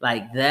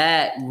like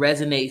that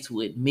resonates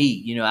with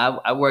me.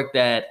 I worked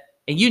at,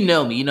 and you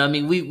know me, I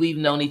mean, we've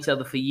known each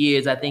other for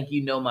years. I think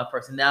you know my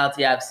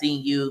personality. I've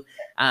seen you.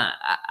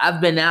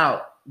 I've been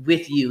out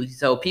with you.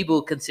 So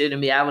people consider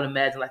me, I would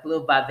imagine, like a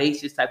little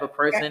vivacious type of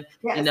person,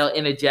 yes.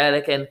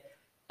 Energetic.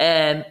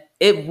 And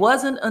it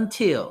wasn't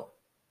until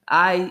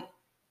I've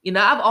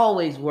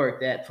always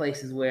worked at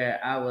places where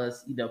I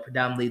was,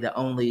 predominantly the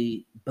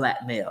only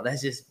Black male.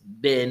 That's just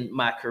been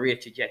my career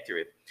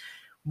trajectory.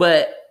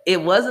 But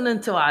it wasn't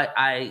until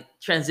I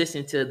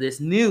transitioned to this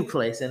new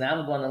place, and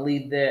I'm going to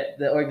leave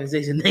the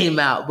organization name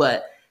out,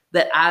 but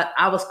that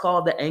I was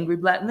called the angry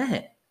Black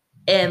man.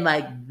 And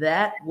like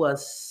that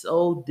was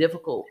so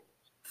difficult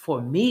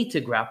for me to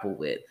grapple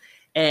with.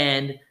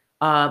 And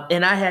I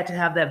had to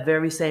have that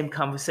very same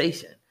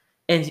conversation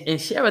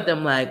and share with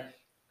them, like,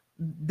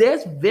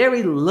 there's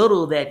very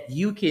little that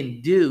you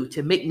can do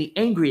to make me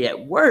angry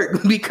at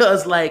work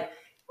because like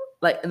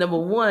number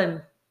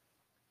one,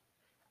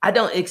 I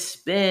don't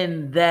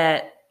expend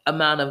that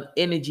amount of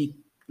energy.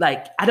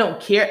 Like, I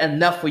don't care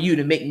enough for you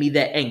to make me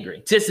that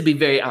angry, just to be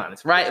very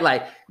honest, right?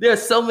 Like, there are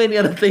so many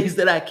other things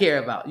that I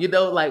care about,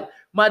 like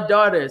my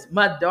daughters,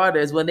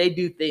 when they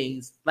do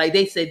things, like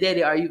they say,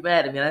 Daddy, are you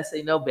mad at me? And I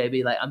say, no,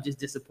 baby, like, I'm just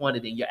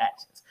disappointed in your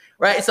actions,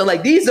 right? So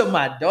like, these are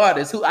my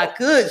daughters who I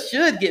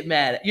should get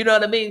mad at, you know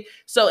what I mean?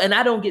 So, and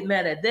I don't get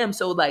mad at them.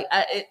 So like,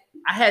 I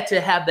had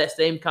to have that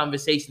same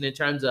conversation in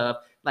terms of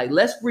like,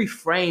 let's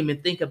reframe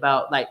and think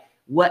about like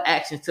what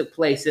actions took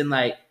place. And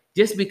like,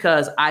 just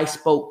because I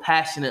spoke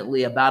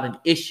passionately about an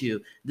issue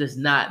does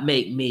not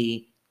make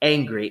me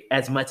angry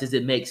as much as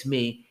it makes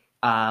me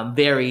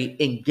very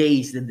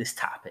engaged in this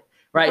topic.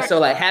 Right. So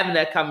like having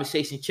that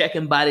conversation,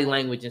 checking body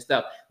language and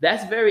stuff.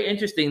 That's very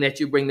interesting that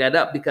you bring that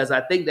up, because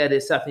I think that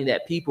is something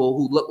that people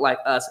who look like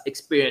us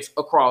experience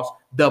across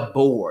the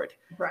board.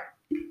 Right.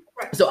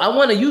 So I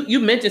want to, you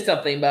mentioned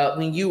something about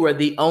when you were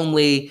the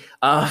only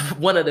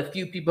one of the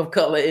few people of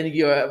color in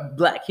your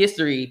Black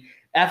History,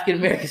 African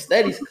American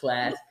Studies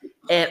class.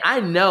 And I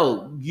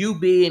know you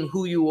being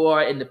who you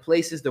are in the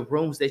places, the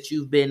rooms that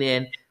you've been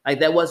in, like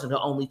that wasn't the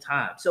only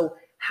time. So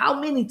how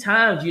many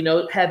times,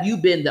 have you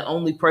been the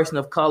only person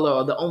of color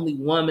or the only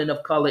woman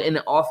of color in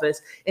the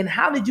office? And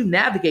how did you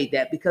navigate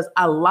that? Because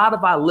a lot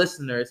of our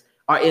listeners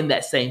are in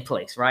that same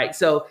place, right?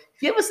 So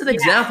give us an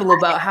example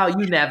about how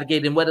you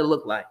navigated and what it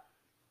looked like.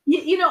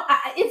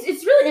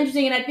 It's really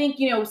interesting. And I think,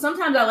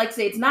 sometimes I like to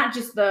say it's not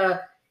just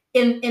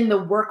in the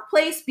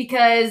workplace,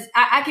 because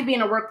I could be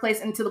in a workplace,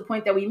 and to the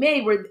point that we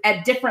made, where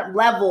at different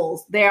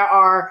levels, there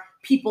are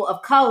people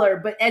of color.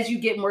 But as you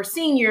get more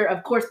senior,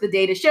 of course, the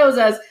data shows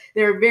us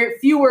there are very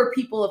fewer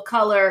people of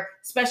color,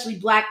 especially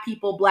Black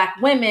people, Black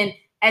women,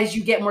 as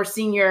you get more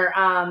senior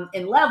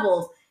in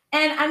levels.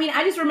 And I mean,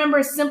 I just remember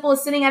as simple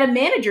as sitting at a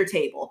manager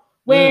table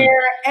where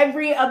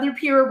every other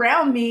peer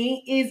around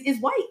me is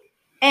white.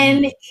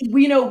 And,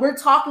 we're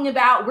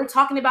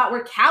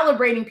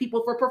calibrating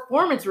people for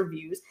performance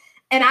reviews.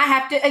 And I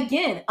have to,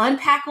 again,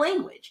 unpack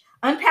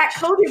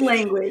coded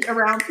language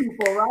around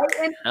people, right?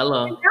 And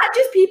not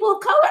just people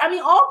of color. I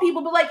mean, all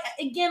people, but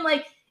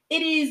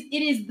it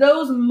is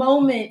those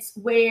moments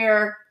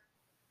where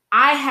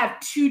I have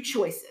two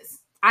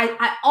choices.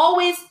 I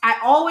always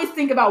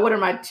think about, what are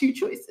my two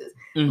choices?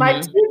 Mm-hmm.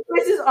 My two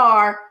choices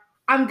are,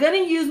 I'm going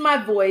to use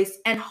my voice,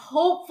 and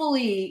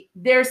hopefully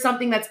there's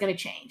something that's going to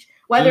change,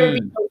 whether it be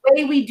the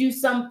way we do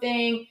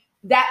something,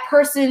 that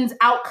person's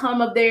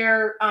outcome of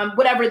their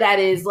whatever that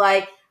is,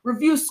 like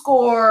review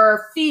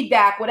score,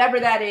 feedback, whatever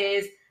that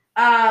is,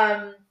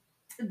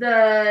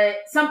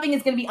 something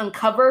is going to be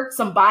uncovered,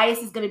 some bias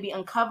is going to be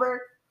uncovered,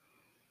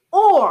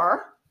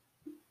 or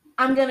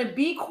I'm going to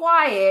be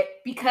quiet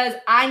because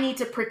I need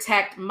to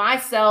protect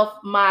myself,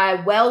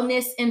 my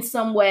wellness in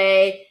some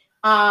way,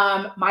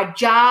 my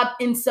job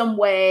in some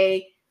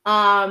way.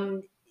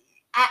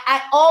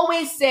 I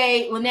always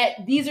say,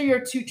 Lynette, these are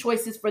your two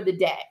choices for the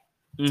day.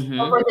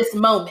 Mm-hmm. Over this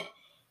moment.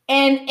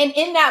 And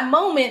in that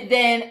moment,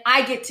 then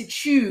I get to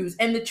choose,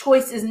 and the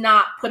choice is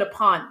not put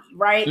upon me,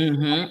 right?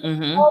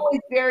 Mm-hmm, it's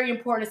always very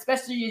important,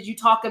 especially as you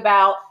talk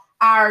about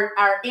our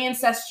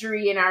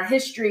ancestry and our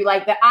history,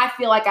 like that I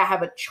feel like I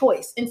have a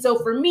choice. And so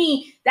for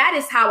me, that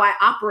is how I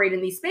operate in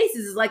these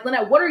spaces, is like,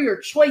 Lynette, what are your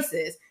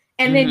choices?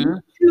 And then you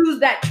choose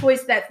that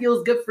choice that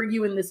feels good for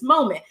you in this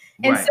moment.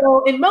 And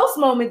so in most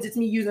moments, it's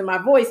me using my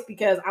voice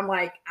because I'm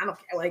like, I don't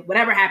care. Like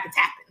whatever happens,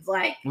 happens.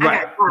 Like I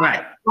got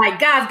God. Like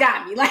God's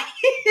got me. Like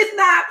it's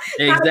not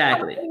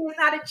exactly. It's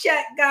not a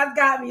check. God's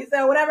got me.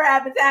 So whatever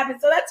happens,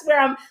 happens. So that's where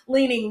I'm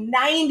leaning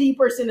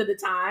 90% of the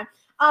time.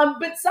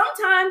 But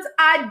sometimes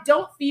I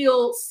don't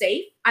feel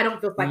safe. I don't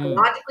feel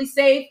psychologically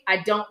safe. I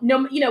don't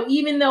know,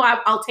 even though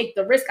I'll take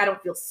the risk, I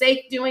don't feel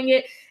safe doing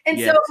it. And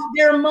so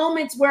there are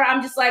moments where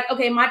I'm just like,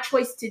 okay, my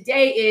choice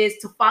today is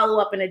to follow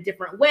up in a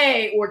different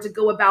way or to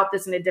go about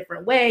this in a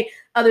different way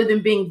other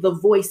than being the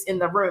voice in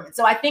the room. And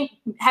so I think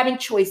having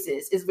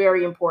choices is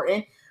very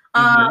important.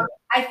 I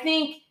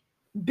think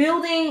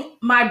building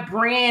my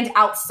brand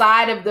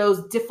outside of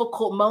those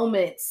difficult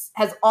moments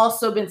has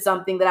also been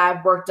something that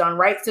I've worked on,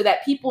 right? So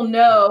that people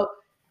know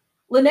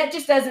Lynette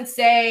just doesn't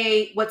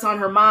say what's on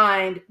her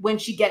mind when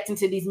she gets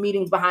into these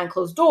meetings behind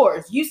closed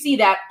doors. You see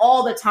that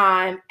all the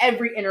time,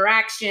 every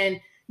interaction,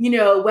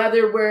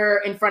 whether we're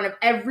in front of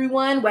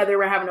everyone, whether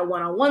we're having a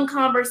one-on-one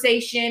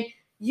conversation,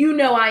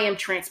 I am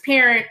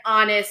transparent,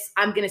 honest.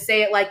 I'm going to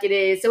say it like it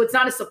is. So it's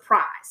not a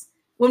surprise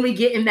when we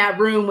get in that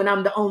room when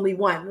I'm the only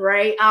one,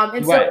 right?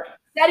 So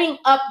setting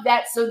up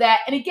that so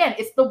that, and again,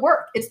 it's the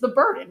work, it's the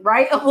burden,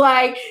 right? Of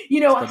like,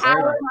 how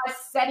am I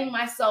setting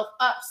myself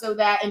up so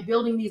that, and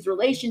building these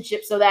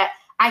relationships so that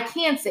I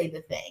can say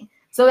the thing,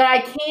 so that I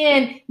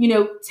can,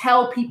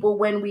 tell people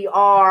when we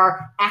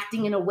are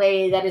acting in a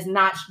way that is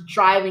not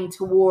driving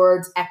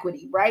towards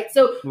equity, right?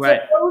 So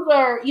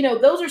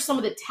those are some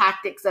of the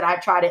tactics that I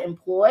try to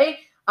employ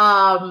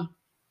while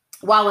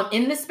I'm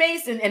in the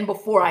space and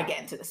before I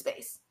get into the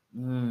space.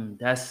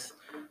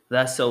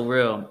 That's so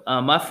real.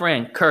 My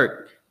friend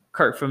Kurt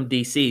from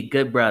DC,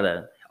 good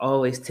brother,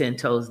 always 10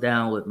 toes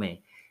down with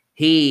me.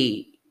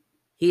 He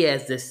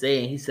has this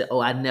saying. He said,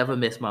 "Oh, I never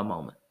miss my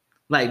moment."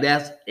 Like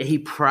he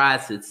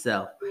prides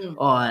himself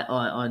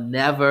on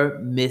never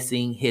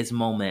missing his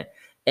moment.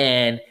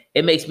 And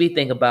it makes me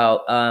think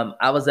about,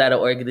 I was at an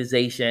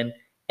organization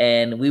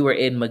and we were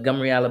in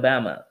Montgomery,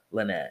 Alabama,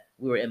 Lynette.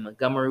 We were in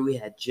Montgomery. We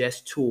had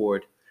just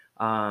toured,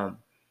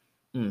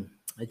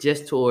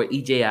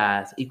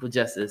 EJI's, Equal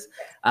Justice,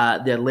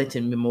 their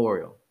Lynching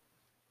Memorial.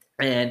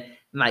 And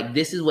like,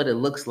 this is what it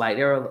looks like.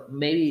 There are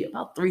maybe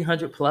about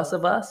 300 plus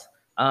of us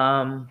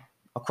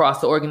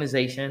across the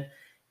organization,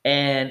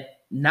 and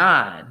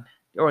there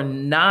were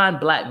 9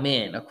 Black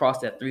men across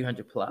that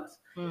 300 plus.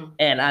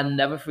 And I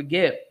never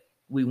forget,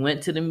 we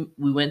went to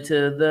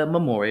the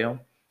memorial,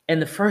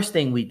 and the very first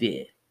thing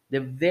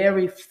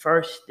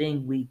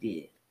we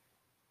did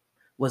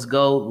was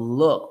go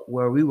look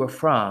where we were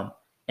from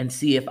and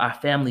see if our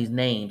family's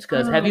names.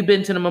 Because have you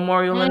been to the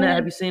memorial, Lynette?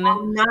 Have you seen it?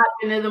 I've not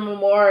been to the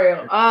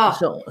memorial.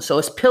 Oh. So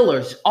it's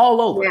pillars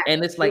all over.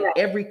 And it's like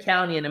every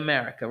county in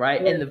America,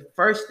 right? And the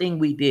first thing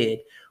we did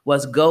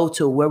was go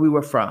to where we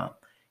were from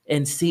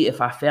and see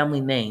if our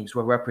family names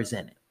were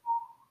represented.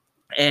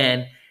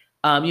 And,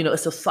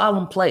 it's a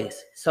solemn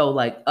place. So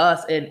like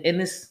us, and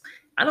this,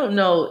 I don't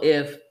know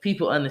if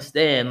people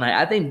understand, like,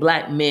 I think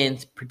Black men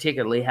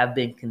particularly have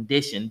been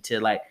conditioned to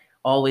like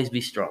always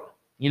be strong.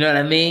 You know what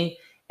I mean?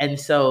 And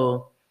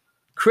so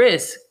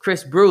Chris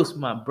Bruce,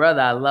 my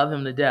brother, I love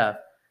him to death.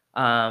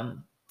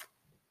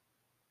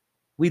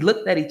 We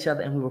looked at each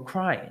other and we were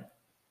crying.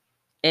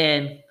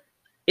 And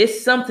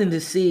it's something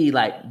to see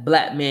like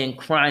Black men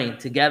crying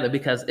together,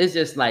 because it's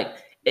just like,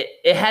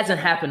 it hasn't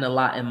happened a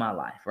lot in my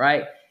life,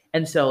 right?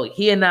 And so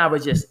he and I were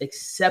just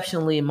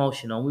exceptionally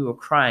emotional. We were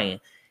crying.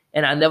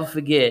 And I never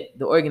forget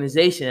the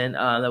organization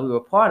that we were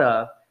part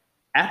of.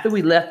 After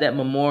we left that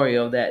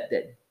memorial, that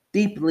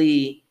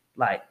deeply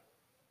like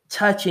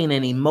touching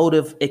and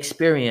emotive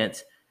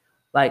experience,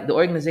 like the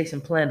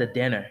organization planned a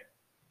dinner.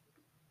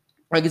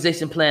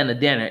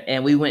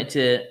 And we went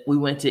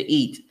to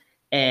eat,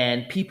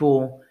 and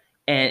people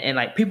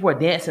were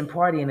dancing,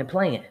 partying, and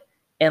playing,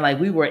 and like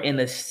we were in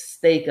a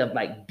state of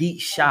like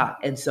deep shock,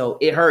 and so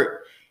it hurt.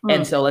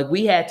 And so like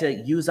we had to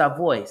use our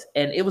voice,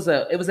 and it was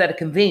at a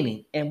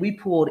convening, and we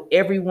pulled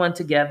everyone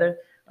together.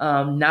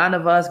 9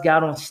 of us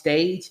got on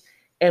stage,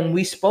 and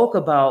we spoke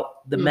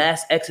about the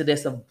mass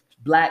exodus of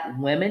Black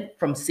women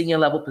from senior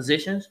level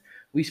positions.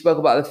 We spoke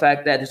about the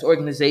fact that this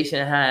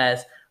organization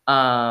has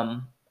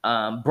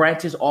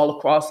branches all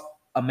across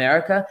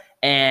America,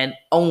 and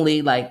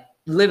only like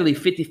literally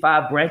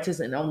 55 branches,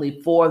 and only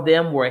 4 of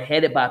them were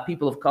headed by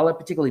people of color,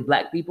 particularly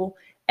Black people.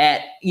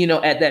 At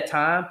that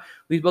time,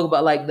 we spoke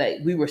about like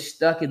that we were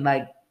stuck in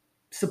like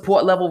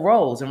support level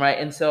roles,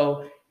 and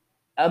so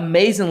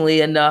amazingly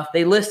enough,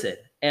 they listened.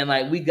 And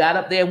like we got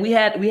up there, and we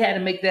had to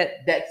make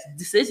that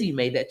decision. You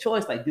made that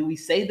choice. Like, do we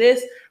say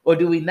this or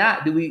do we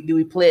not? Do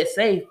we play it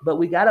safe? But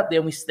we got up there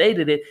and we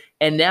stated it.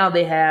 And now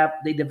they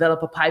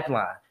develop a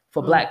pipeline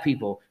for Black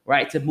people,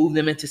 right, to move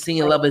them into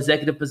senior level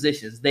executive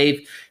positions.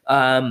 They've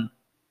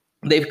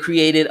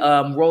created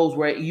roles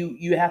where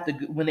you have to,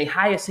 when they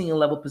hire senior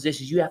level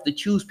positions, you have to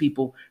choose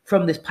people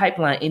from this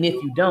pipeline. And if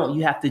you don't,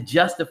 you have to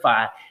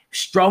justify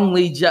strong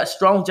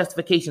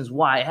justifications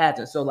why it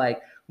hasn't. So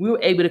like, we were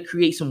able to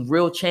create some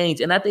real change.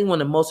 And I think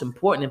one of the most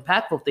important,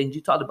 impactful things,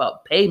 you talked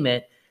about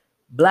payment.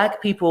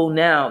 Black people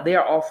now, they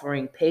are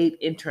offering paid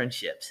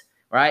internships,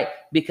 right?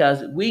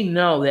 Because we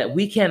know that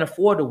we can't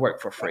afford to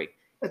work for free.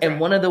 That's and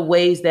right. One of the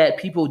ways that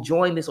people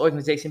join this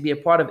organization, be a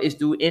part of, is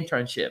through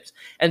internships.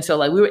 And so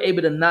like we were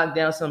able to knock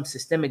down some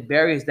systemic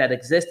barriers that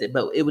existed,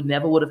 but it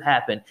never would have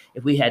happened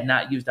if we had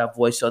not used our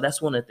voice. So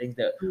that's one of the things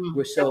that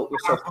we're so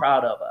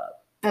proud of.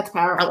 That's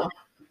powerful.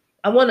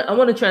 I want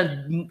to try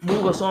and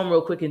move us on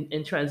real quick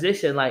in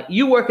transition. Like,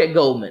 you work at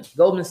Goldman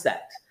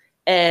Sachs.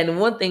 And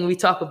one thing we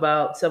talk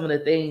about, some of the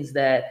things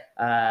that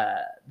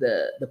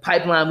the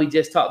pipeline we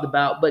just talked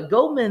about, but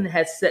Goldman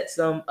has set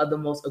some of the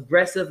most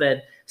aggressive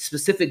and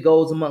specific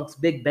goals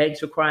amongst big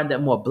banks, requiring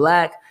that more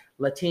Black,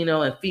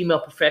 Latino, and female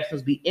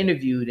professionals be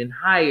interviewed and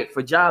hired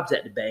for jobs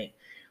at the bank.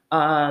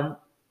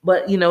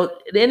 But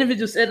the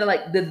individual said that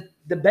like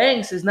the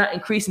banks is not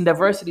increasing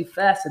diversity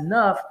fast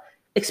enough,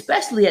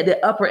 especially at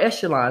the upper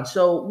echelon.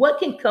 So what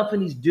can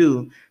companies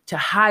do to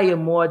hire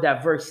more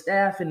diverse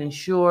staff and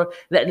ensure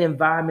that the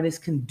environment is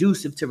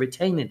conducive to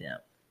retaining them?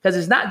 Because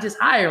it's not just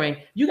hiring,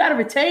 you got to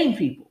retain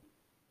people.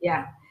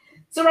 Yeah.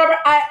 So Robert,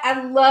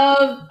 I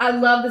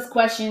love this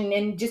question.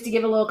 And just to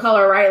give a little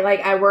color, right?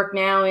 Like, I work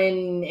now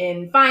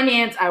in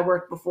finance. I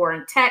worked before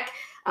in tech,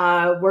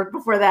 worked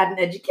before that in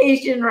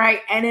education,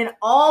 right? And in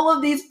all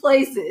of these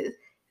places,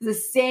 the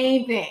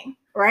same thing,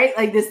 right?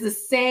 Like, this is the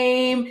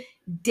same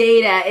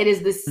data. It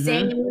is the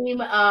same,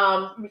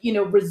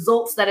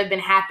 results that have been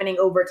happening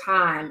over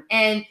time.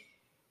 And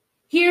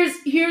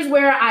here's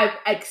where I'm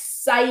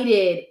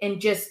excited and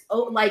just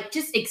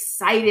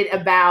excited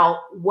about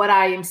what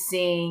I am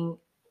seeing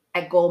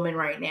at Goldman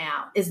right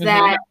now is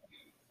that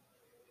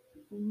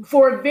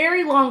for a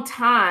very long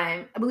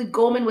time, I believe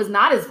Goldman was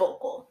not as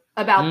vocal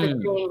about the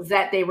things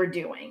that they were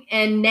doing.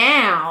 And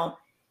now,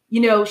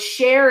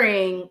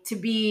 sharing to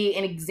be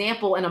an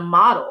example and a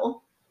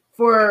model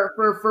for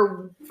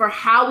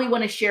how we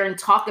want to share and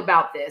talk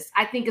about this,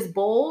 I think is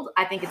bold.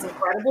 I think it's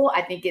incredible.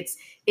 I think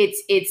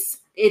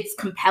it's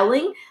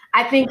compelling.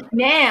 I think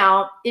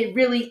now it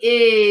really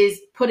is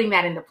putting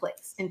that into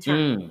place in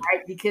terms,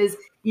 right? Because,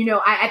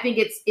 I think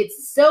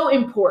it's so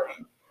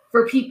important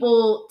for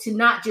people to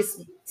not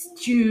just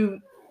to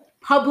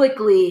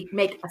publicly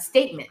make a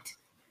statement,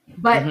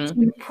 but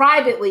to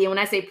privately, and when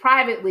I say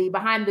privately,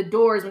 behind the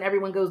doors, when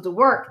everyone goes to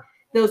work,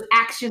 those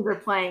actions are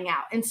playing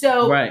out. And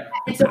so, I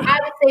would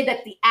say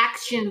that the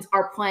actions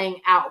are playing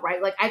out,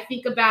 right? Like, I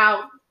think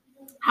about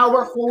how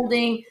we're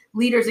holding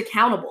leaders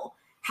accountable,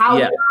 how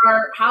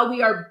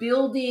we are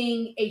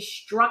building a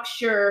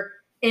structure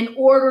in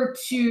order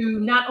to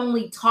not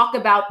only talk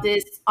about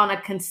this on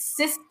a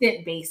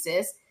consistent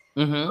basis,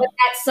 but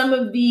at some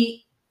of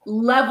the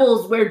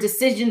levels where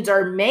decisions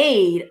are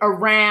made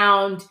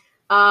around,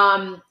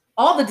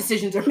 all the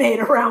decisions are made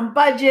around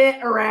budget,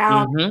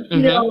 around,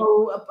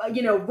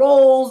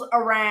 roles,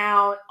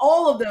 around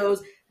all of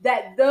those,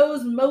 that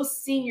those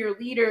most senior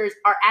leaders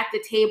are at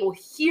the table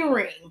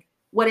hearing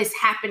what is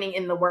happening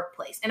in the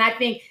workplace. And I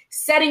think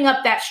setting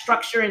up that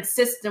structure and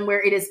system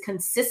where it is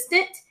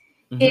consistent,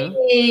 it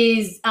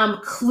is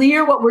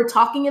clear what we're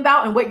talking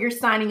about and what you're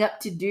signing up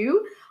to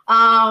do,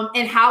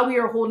 and how we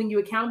are holding you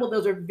accountable.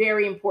 Those are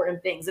very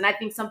important things. And I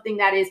think something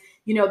that is,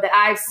 that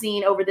I've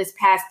seen over this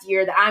past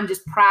year that I'm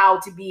just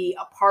proud to be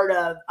a part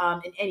of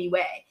in any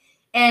way.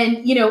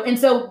 And, and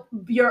so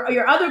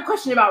your other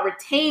question about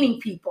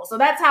retaining people. So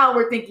that's how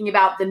we're thinking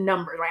about the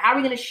numbers, right? How are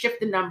we going to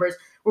shift the numbers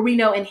where we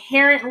know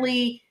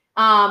inherently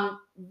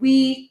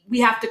we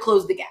have to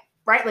close the gap,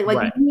 right?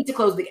 Like we need to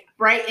close the gap,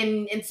 right?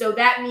 And so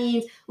that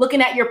means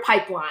looking at your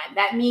pipeline.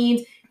 That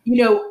means,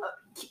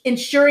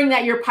 ensuring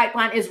that your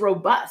pipeline is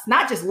robust,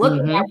 not just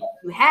looking at what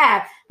you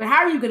have, but how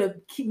are you going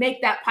to make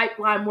that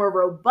pipeline more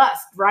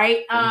robust,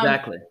 right?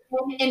 Exactly.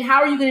 And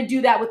how are you going to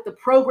do that with the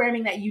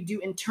programming that you do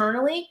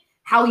internally,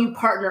 how you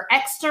partner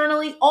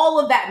externally? All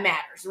of that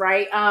matters,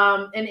 right?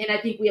 And I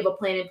think we have a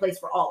plan in place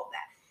for all of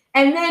that.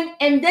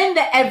 And then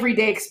the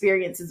everyday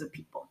experiences of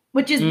people,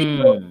 which is the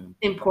most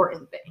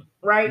important thing,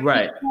 right?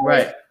 Right.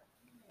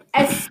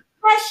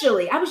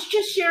 Especially, I was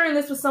just sharing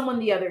this with someone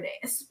the other day,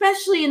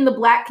 especially in the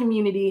Black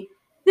community.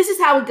 This is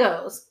how it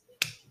goes.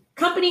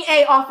 Company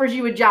A offers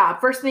you a job.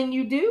 First thing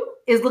you do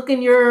is look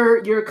in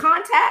your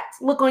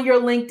contacts, look on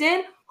your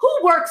LinkedIn.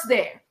 Who works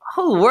there?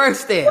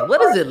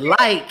 What is it like?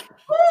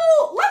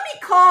 Let me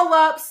call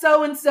up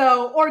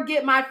so-and-so or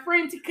get my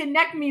friend to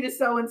connect me to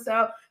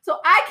so-and-so so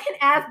I can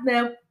ask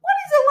them, what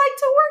is it like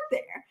to work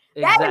there?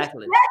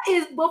 Exactly. That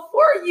is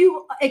before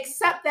you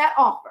accept that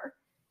offer.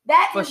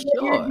 That For is sure.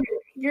 what you're doing.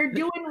 You're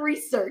doing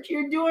research.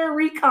 You're doing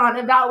recon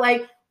about like,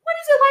 what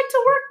is it like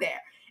to work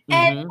there?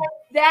 And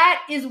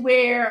that is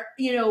where,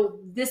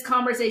 this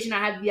conversation I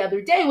had the other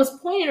day was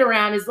pointed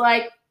around is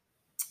like,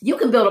 you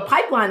can build a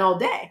pipeline all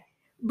day,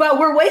 but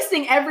we're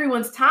wasting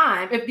everyone's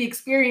time if the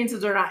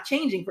experiences are not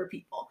changing for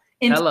people.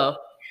 Hello.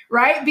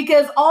 Right?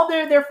 Because all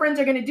their friends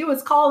are going to do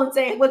is call and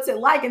say, what's it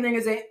like? And they're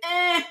going to say,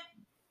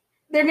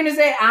 They're going to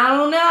say, I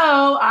don't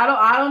know.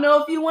 I don't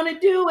know if you want to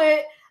do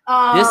it.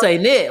 This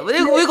ain't it. We're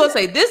going to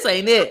say this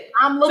ain't it.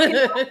 I'm looking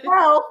at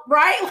myself,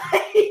 right?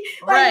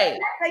 Right.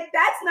 Like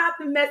that's not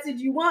the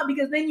message you want,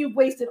 because then you've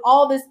wasted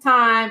all this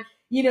time,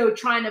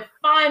 trying to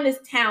find this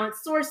talent,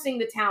 sourcing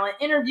the talent,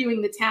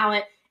 interviewing the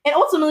talent. And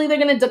ultimately they're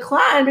going to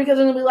decline because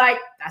they're going to be like,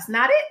 that's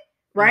not it.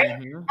 Right.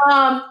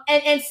 Mm-hmm.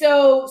 And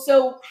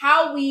so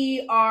how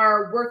we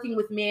are working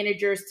with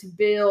managers to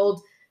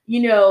build,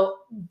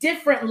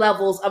 different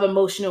levels of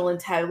emotional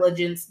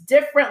intelligence,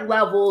 different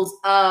levels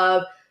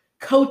of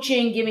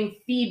coaching, giving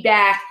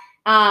feedback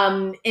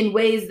in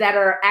ways that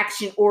are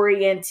action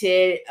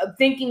oriented,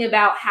 thinking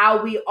about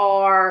how we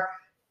are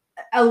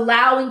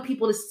allowing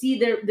people to see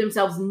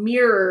themselves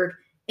mirrored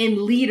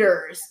in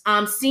leaders,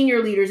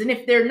 senior leaders. And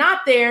if they're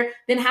not there,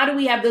 then how do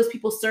we have those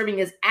people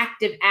serving as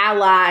active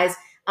allies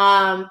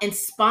and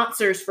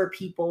sponsors for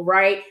people,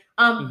 right?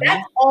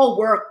 That's all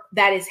work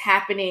that is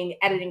happening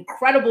at an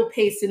incredible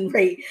pace and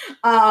rate.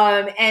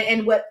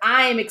 And what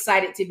I am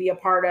excited to be a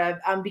part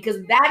of, because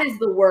that is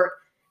the work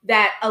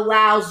that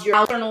allows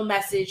your external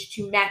message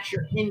to match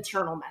your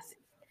internal message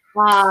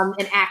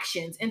and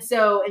actions. And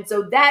so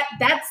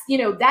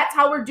that's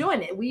how we're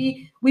doing it.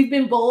 We've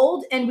been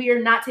bold and we are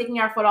not taking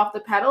our foot off the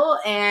pedal.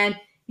 And,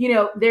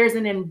 there's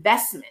an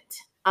investment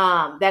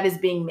that is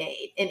being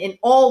made in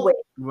all ways,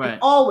 right.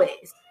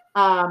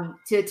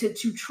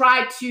 To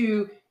try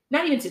to,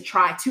 not even to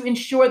try, to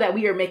ensure that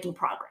we are making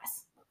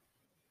progress.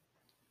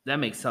 That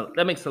makes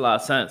a lot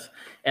of sense.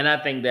 And I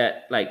think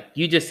that, like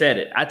you just said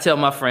it, I tell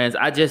my friends,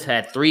 I just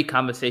had 3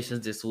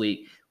 conversations this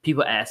week,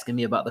 people asking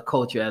me about the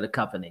culture of the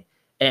company.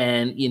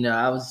 And,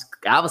 I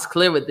was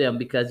clear with them,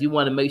 because you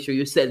want to make sure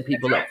you're setting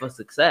people up for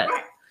success.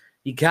 Right.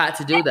 You got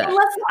to do that. And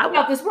let's talk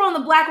about this. We're on the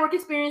Black Work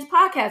Experience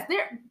podcast.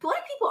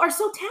 Black people are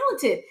so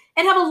talented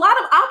and have a lot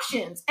of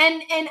options.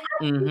 And I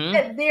think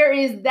that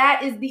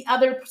that is the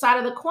other side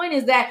of the coin,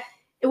 is that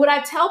what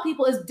I tell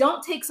people is,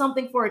 don't take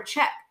something for a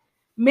check.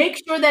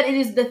 Make sure that it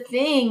is the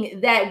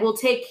thing that will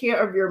take care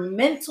of your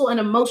mental and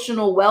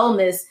emotional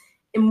wellness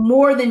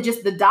more than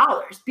just the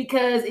dollars.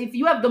 Because if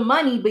you have the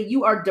money, but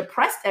you are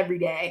depressed every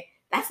day,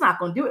 that's not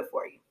going to do it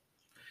for you.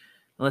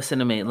 Listen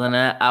to me,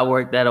 Lynette. I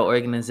worked at an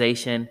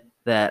organization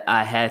that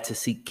I had to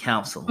seek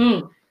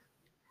counseling.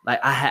 Like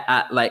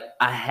I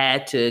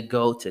had to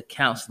go to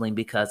counseling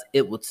because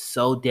it was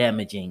so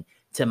damaging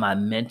to my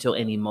mental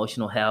and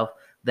emotional health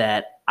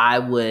that I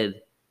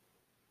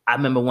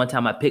remember one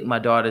time I picked my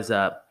daughters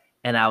up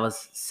and I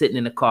was sitting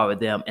in the car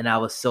with them, and I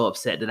was so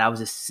upset that I was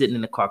just sitting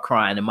in the car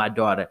crying. And my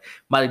daughter,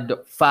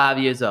 5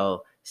 years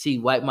old, she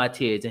wiped my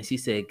tears and she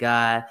said,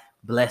 "God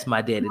bless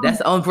my daddy." That's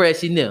the only prayer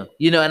she knew,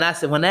 And I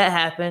said, when that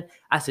happened,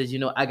 I said,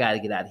 I got to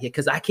get out of here,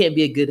 because I can't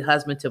be a good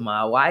husband to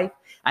my wife.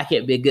 I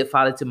can't be a good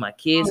father to my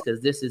kids,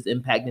 because this is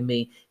impacting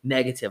me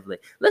negatively.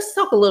 Let's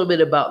talk a little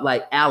bit about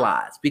like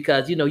allies,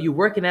 because, you're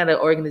working at an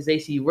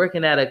organization, you're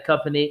working at a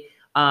company,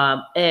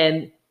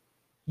 and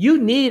you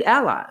need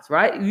allies,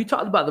 right? You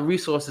talked about the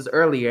resources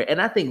earlier.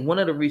 And I think one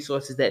of the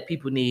resources that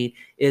people need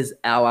is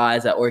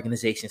allies at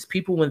organizations.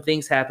 People, when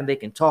things happen, they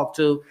can talk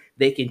to,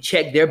 they can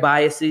check their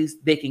biases,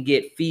 they can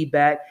get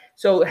feedback.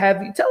 So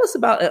tell us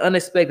about an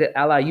unexpected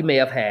ally you may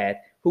have had,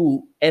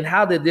 and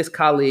how did this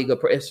colleague or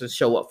person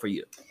show up for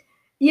you?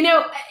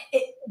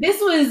 This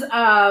was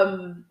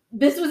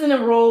in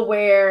a role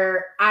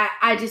where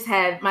I just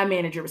had, my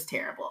manager was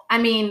terrible. I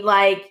mean,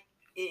 like,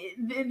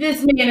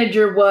 this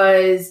manager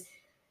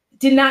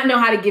did not know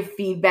how to give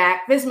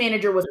feedback. This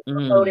manager was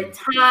promoted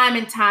time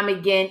and time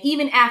again,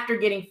 even after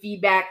getting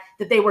feedback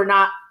that they were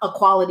not a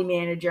quality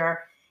manager.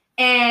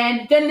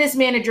 And then this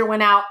manager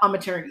went out on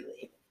maternity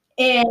leave,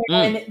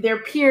 and their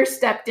peer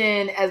stepped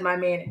in as my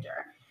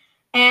manager.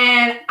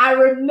 And I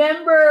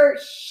remember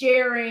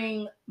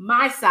sharing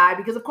my side,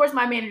 because of course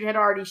my manager had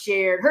already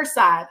shared her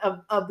side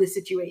of the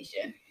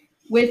situation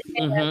with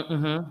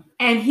him.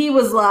 And he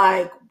was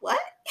like, "What?"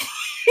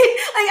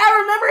 Like,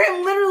 I remember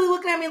him literally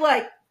looking at me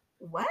like,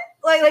 "What?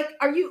 Like,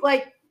 are you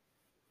like,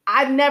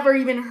 I've never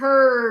even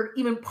heard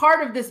even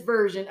part of this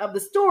version of the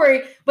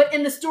story, but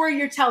in the story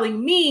you're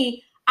telling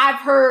me, I've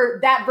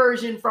heard that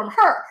version from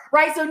her,"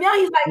 right? So now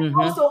he's like,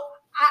 "Oh, so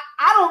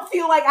I don't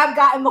feel like I've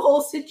gotten the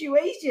whole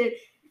situation."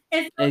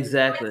 And so,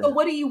 exactly. So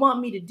what do you want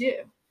me to do?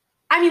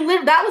 I mean,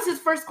 that was his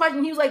first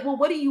question. He was like, "Well,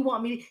 what do you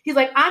want me to?" He's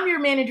like, "I'm your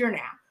manager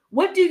now.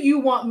 What do you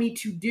want me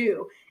to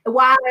do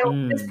while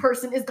this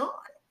person is gone?"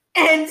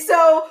 And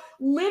so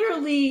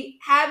literally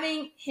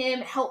having him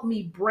help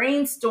me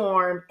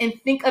brainstorm and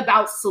think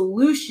about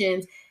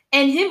solutions,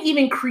 and him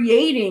even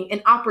creating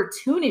an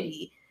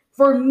opportunity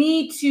for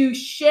me to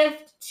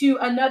shift to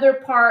another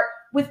part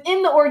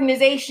within the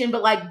organization,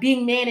 but like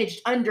being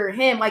managed under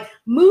him, like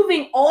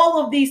moving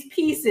all of these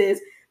pieces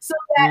so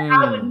that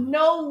I would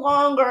no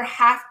longer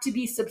have to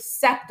be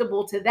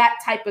susceptible to that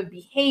type of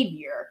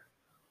behavior,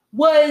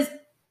 was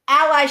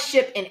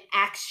allyship in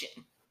action.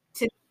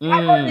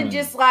 I wasn't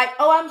just like,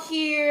 "Oh, I'm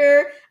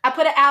here. I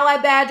put an ally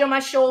badge on my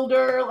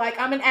shoulder. Like,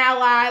 I'm an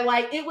ally."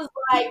 Like, it was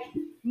like,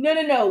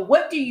 no.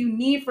 What do you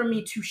need from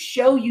me to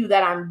show you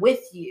that I'm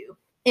with you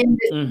in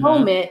this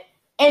moment?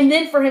 And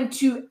then for him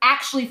to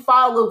actually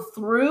follow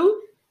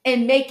through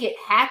and make it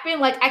happen.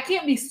 Like, I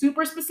can't be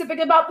super specific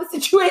about the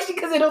situation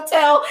because it'll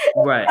tell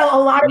Right. a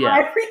lot of Yeah.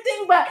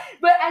 everything. But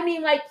I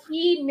mean, like,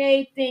 he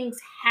made things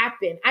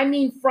happen. I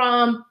mean,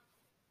 from,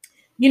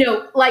 you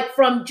know, like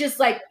from just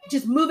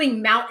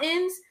moving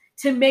mountains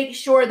to make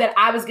sure that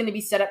I was going to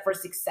be set up for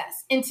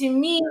success. And to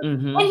me,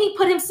 Mhm. and he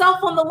put himself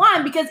on the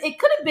line, because it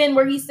could have been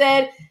where he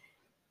said,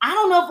 I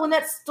don't know if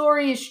Lynette's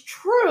story is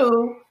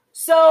true,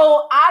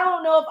 so I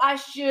don't know if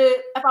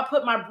I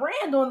put my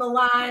brand on the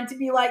line to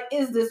be like,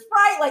 is this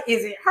right? Like,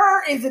 is it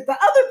her? Is it the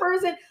other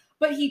person?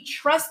 But he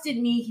trusted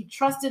me. He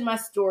trusted my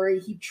story.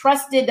 He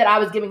trusted that I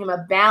was giving him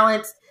a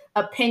balanced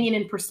opinion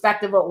and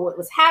perspective of what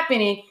was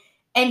happening.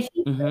 And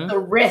he took the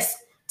risk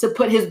to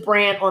put his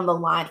brand on the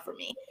line for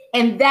me.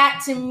 And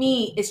that, to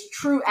me, is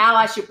true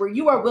allyship, where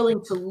you are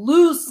willing to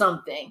lose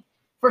something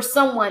for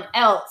someone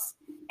else,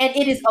 and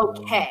it is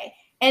okay.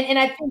 And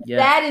I think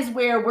that is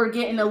where we're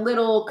getting a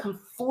little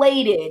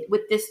conflated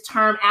with this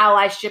term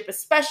allyship,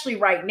 especially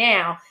right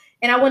now.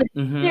 And I want to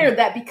be clear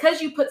that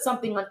because you put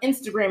something on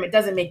Instagram, it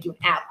doesn't make you an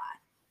ally,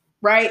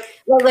 right?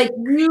 Like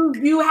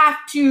you have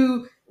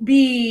to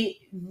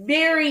be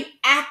very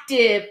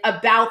active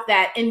about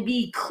that and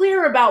be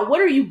clear about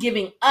what are you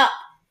giving up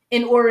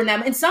in order in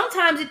them. And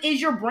sometimes it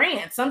is your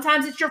brand.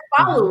 Sometimes it's your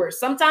followers.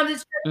 Sometimes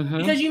it's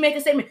because you make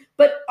a statement.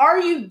 But are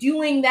you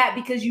doing that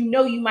because you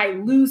know you might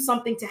lose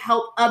something to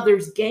help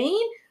others gain?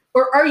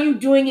 Or are you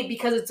doing it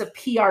because it's a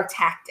PR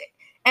tactic?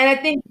 And I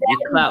think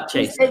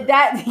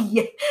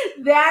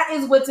that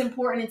is what's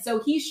important. And so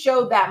he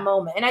showed that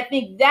moment. And I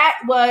think that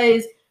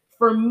was,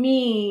 for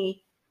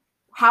me,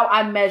 how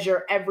I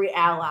measure every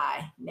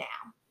ally now.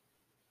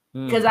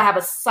 Because I have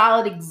a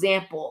solid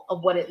example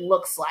of what it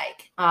looks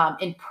like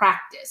in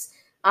practice.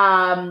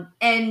 And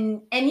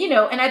you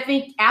know, and I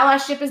think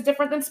allyship is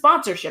different than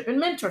sponsorship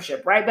and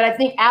mentorship, right? But I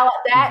think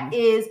that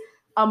is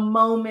a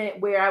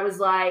moment where I was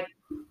like,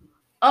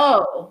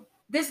 oh,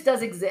 this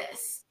does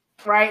exist,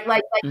 right?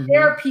 Like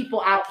there are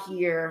people out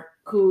here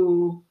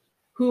who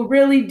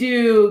really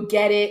do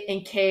get it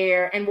and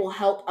care and will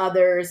help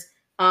others,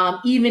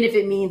 even if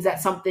it means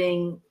that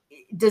something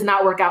does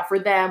not work out for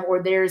them,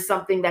 or there's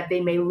something that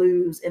they may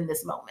lose in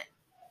this moment.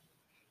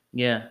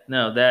 Yeah,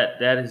 no,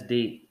 that is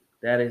deep.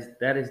 That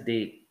is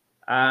deep.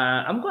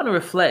 I'm going to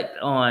reflect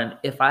on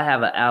if I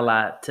have an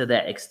ally to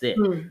that extent.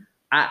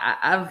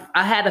 I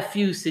had a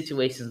few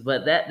situations,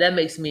 but that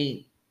makes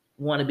me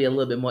want to be a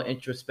little bit more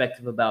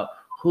introspective about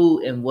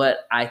who and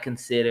what I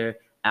consider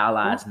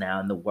allies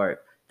now in the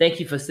work. Thank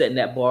you for setting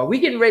that bar.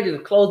 We're getting ready to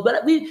close,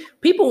 but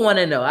people want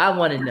to know. I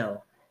want to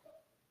know.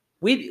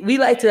 We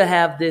like to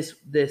have this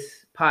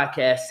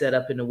podcast set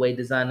up in a way,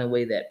 designed in a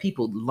way that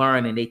people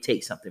learn and they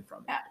take something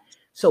from it.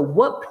 So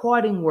what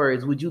parting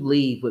words would you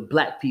leave with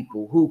Black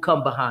people who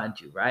come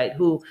behind you, right?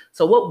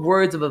 So what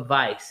words of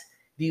advice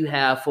do you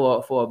have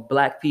for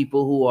Black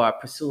people who are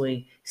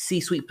pursuing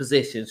C-suite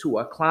positions, who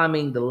are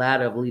climbing the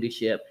ladder of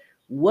leadership?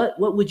 What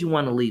would you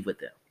want to leave with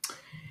them?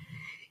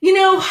 You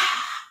know,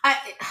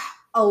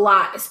 a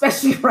lot,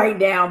 especially right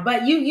now.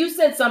 But you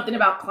said something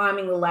about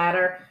climbing the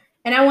ladder.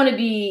 And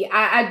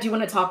I do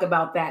want to talk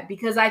about that,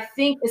 because I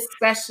think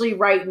especially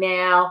right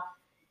now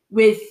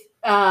with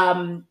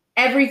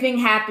everything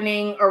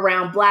happening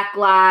around Black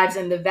lives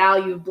and the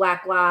value of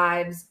Black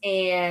lives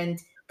and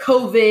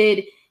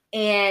COVID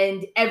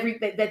and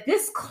everything, that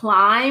this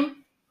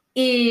climb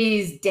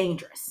is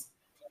dangerous.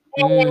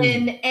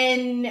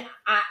 And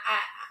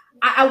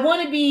I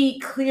want to be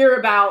clear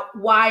about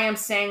why I'm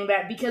saying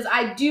that, because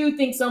I do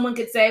think someone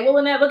could say, well,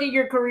 Lynette, look at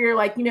your career.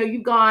 Like, you know,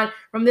 you've gone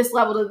from this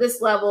level to this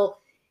level.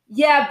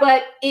 Yeah,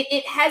 but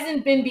it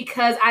hasn't been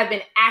because I've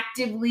been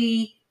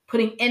actively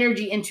putting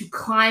energy into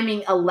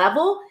climbing a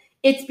level.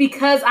 It's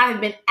because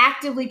I've been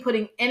actively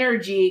putting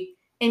energy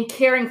in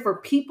caring for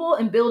people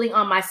and building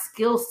on my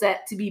skill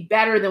set to be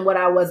better than what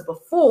I was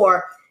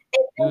before.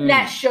 And then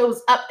that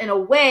shows up in a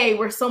way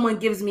where someone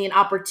gives me an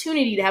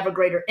opportunity to have a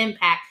greater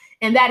impact.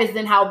 And that is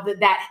then how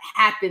that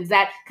happens.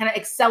 That kind of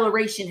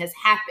acceleration has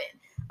happened.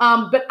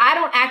 But I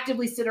don't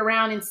actively sit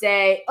around and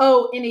say,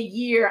 oh, in a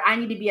year, I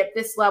need to be at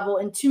this level.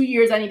 In 2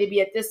 years, I need to be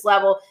at this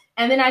level.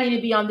 And then I need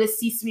to be on this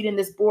C-suite and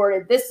this board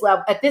at this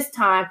level at this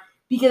time,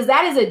 because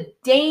that is a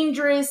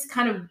dangerous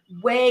kind of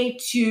way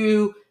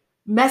to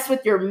mess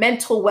with your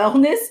mental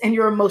wellness and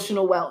your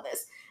emotional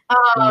wellness.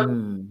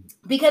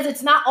 Because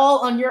it's not all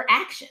on your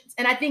actions.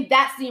 And I think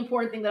that's the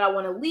important thing that I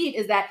want to leave,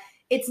 is that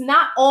it's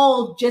not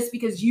all just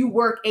because you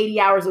work 80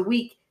 hours a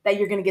week that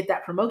you're going to get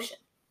that promotion.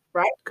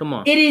 Right? Come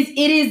on. It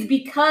is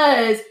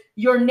because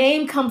your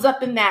name comes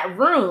up in that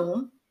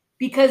room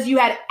because you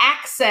had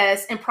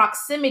access and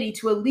proximity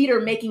to a leader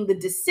making the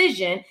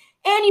decision,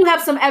 and you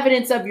have some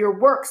evidence of your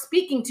work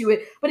speaking to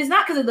it. But it's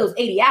not because of those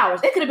 80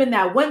 hours. It could have been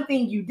that one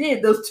thing you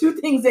did, those 2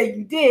 things that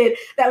you did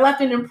that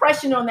left an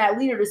impression on that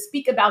leader to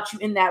speak about you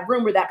in that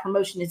room where that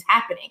promotion is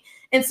happening.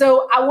 And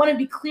so I want to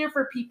be clear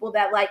for people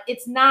that, like,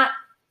 it's not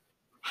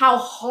how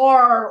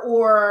hard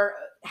or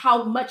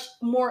how much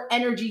more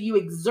energy you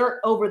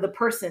exert over the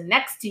person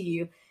next to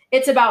you.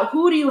 It's about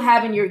who do you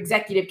have in your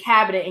executive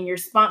cabinet and your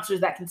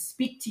sponsors that can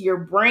speak to your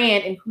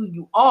brand and who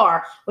you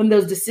are when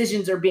those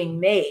decisions are being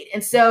made.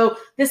 And so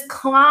this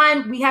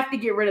climb, we have to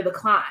get rid of the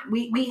climb.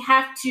 We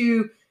have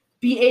to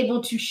be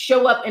able to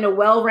show up in a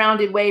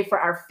well-rounded way for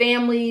our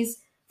families,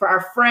 for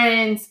our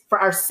friends,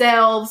 for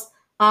ourselves,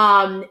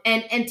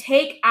 and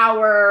take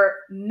our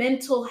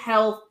mental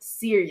health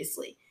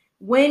seriously.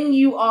 When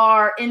you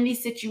are in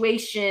these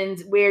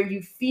situations where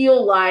you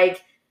feel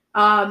like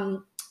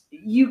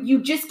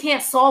you just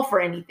can't solve for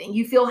anything,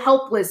 you feel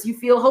helpless, you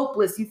feel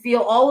hopeless, you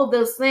feel all of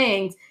those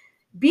things,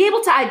 be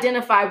able to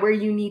identify where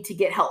you need to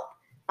get help.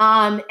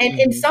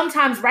 And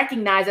sometimes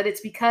recognize that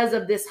it's because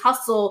of this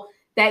hustle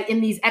that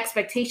in these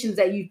expectations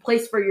that you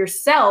place for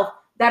yourself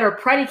that are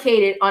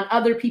predicated on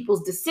other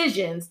people's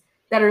decisions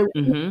that are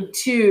leading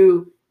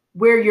to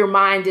where your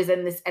mind is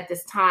in this at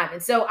this time.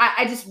 And so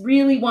I just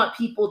really want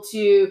people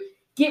to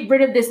get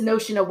rid of this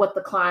notion of what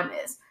the climb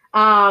is.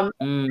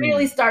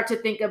 Really start to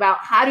think about,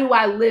 how do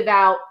I live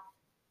out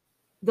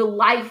the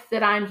life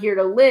that I'm here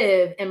to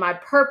live and my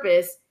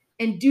purpose,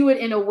 and do it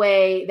in a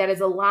way that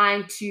is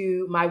aligned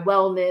to my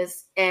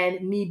wellness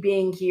and me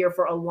being here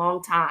for a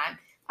long time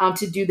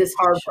to do this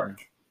hard work.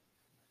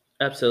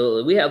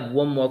 Absolutely. We have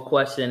one more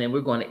question and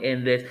we're going to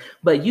end this,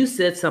 but you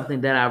said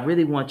something that I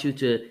really want you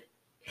to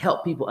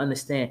help people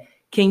understand.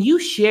 Can you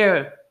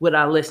share with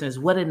our listeners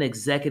what an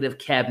executive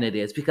cabinet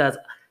is? Because,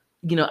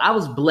 you know, I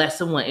was blessed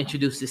someone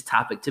introduced this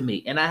topic to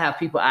me, and I have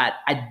people, I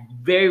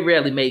very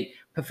rarely make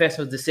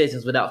professional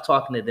decisions without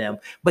talking to them.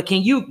 But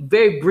can you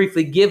very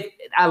briefly give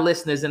our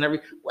listeners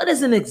what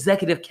is an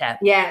executive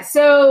cabinet? Yeah.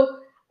 So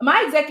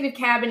my executive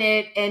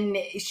cabinet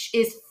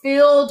is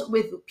filled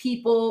with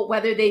people,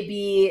 whether they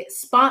be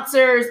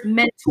sponsors,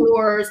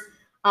 mentors,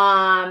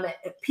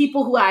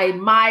 people who I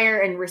admire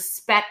and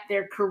respect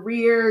their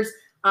careers,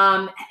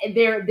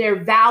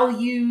 their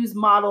values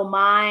model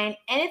mine.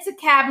 And it's a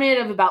cabinet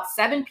of about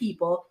 7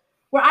 people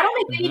where I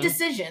don't make any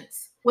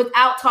decisions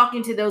without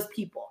talking to those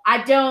people.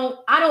 I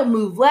don't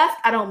move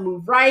left. I don't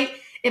move right.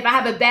 If I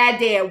have a bad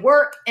day at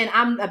work and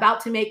I'm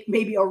about to make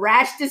maybe a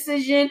rash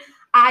decision,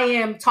 I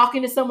am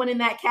talking to someone in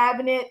that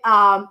cabinet.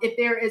 If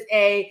there is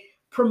a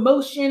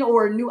promotion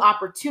or a new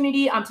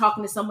opportunity, I'm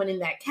talking to someone in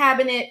that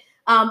cabinet.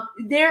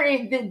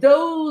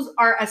 Those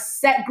are a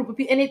set group of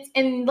people.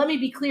 And let me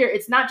be clear,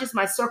 it's not just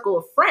my circle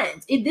of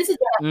friends. This is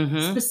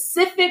a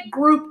specific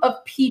group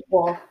of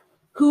people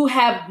who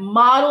have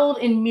modeled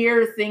and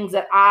mirrored things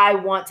that I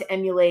want to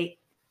emulate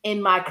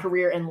in my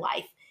career and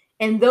life.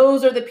 And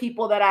those are the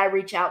people that I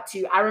reach out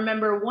to. I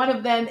remember one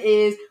of them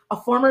is a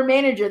former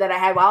manager that I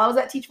had while I was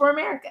at Teach for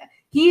America.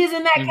 He is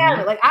in that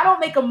cabinet. Like, I don't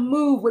make a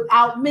move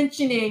without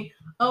mentioning,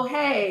 oh,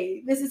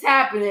 hey, this is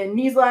happening. And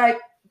he's like,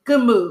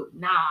 good move.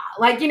 Nah,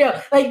 like, you know,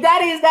 like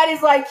that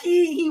is like,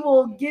 he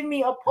will give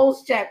me a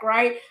pulse check,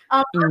 right?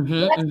 I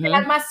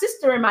have my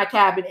sister in my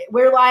cabinet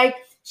where, like,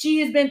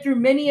 she has been through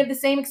many of the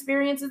same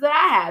experiences that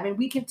I have. And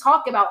we can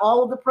talk about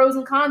all of the pros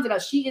and cons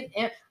about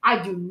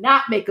I do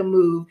not make a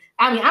move.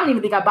 I mean, I don't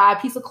even think I buy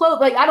a piece of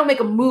clothes. Like, I don't make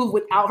a move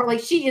without her.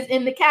 Like, she is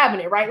in the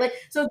cabinet, right? Like,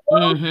 so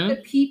those are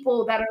the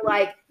people that are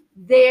like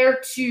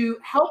there to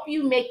help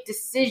you make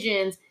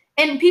decisions,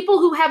 and people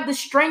who have the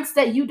strengths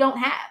that you don't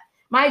have.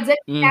 My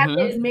executive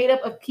cabinet is made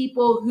up of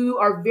people who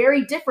are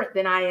very different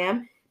than I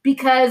am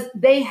because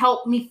they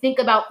help me think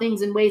about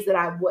things in ways that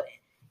I wouldn't.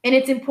 And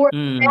it's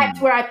important. That's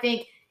where I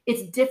think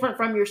it's different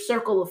from your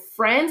circle of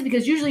friends,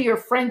 because usually your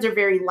friends are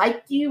very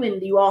like you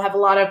and you all have a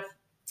lot of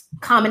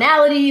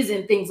commonalities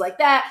and things like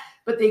that.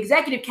 But the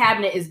executive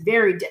cabinet is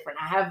very different.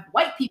 I have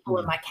white people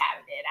in my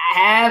cabinet. I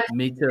have,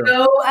 me too.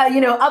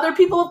 Other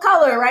people of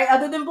color, right?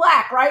 Other than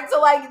Black, right?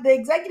 So, like, the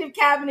executive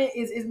cabinet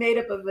is made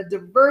up of a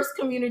diverse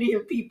community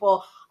of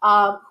people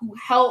who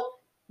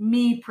help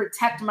me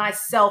protect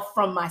myself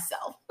from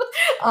myself.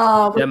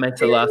 That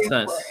makes a lot of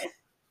sense.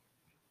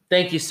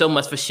 Thank you so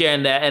much for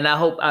sharing that. And I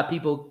hope our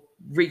people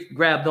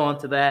grabbed on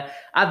to that.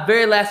 Our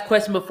very last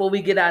question before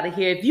we get out of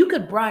here. If you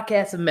could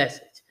broadcast a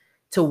message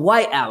to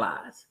white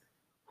allies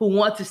who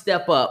want to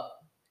step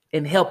up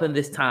and help in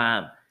this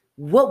time,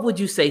 what would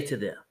you say to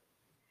them?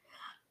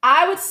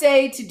 I would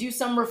say to do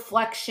some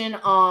reflection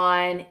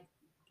on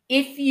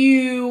if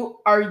you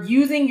are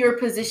using your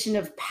position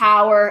of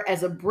power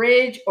as a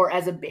bridge or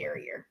as a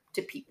barrier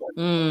to people.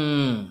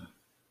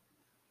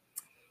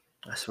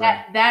 That's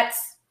right.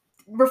 That's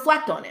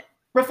reflect on it.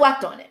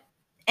 Reflect on it.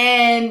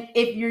 And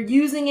if you're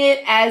using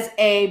it as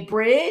a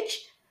bridge,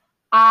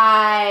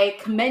 I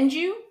commend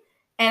you.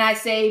 And I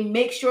say,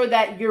 make sure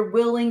that you're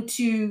willing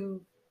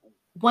to,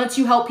 once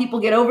you help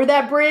people get over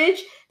that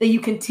bridge, that you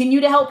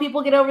continue to help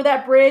people get over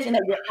that bridge, and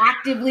that you're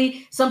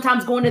actively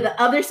sometimes going to the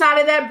other side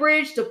of that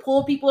bridge to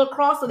pull people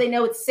across so they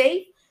know it's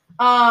safe.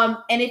 And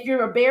if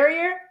you're a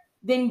barrier,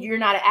 then you're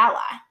not an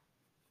ally.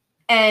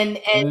 And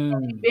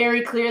it's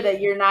very clear that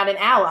you're not an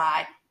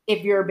ally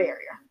if you're a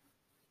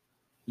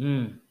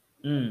barrier.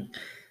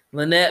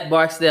 Lynette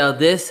Barksdale,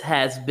 this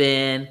has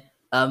been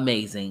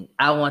Amazing.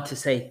 I want to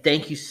say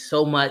thank you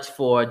so much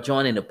for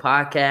joining the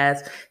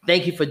podcast.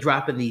 Thank you for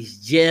dropping these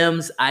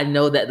gems. I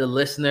know that the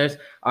listeners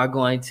are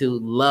going to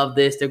love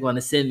this. They're going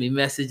to send me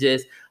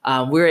messages.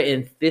 We're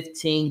in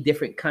 15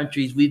 different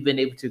countries. We've been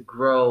able to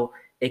grow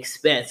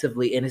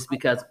expansively, and it's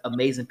because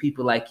amazing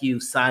people like you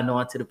signed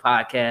on to the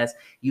podcast.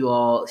 You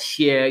all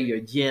share your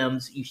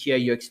gems, you share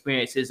your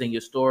experiences and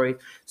your stories.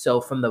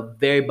 So from the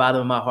very bottom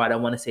of my heart, I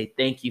want to say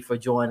thank you for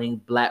joining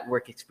Black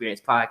Work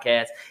Experience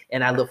Podcast,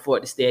 and I look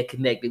forward to staying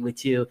connected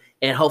with you.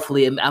 And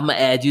hopefully I'm gonna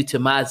add you to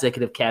my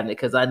executive cabinet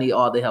because I need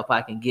all the help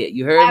I can get.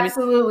 You heard me?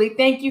 Absolutely.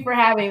 Thank you for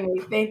having me.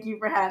 Thank you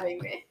for having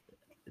me.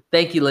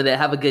 Thank you, Lynette.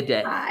 Have a good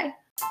day. Bye.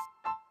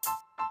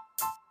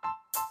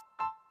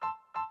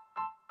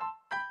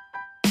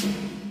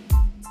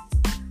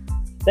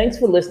 Thanks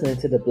for listening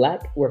to the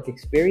Black Work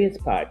Experience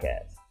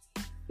Podcast.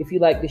 If you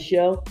like the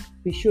show,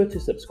 be sure to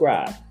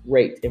subscribe,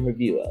 rate, and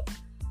review us.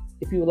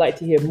 If you would like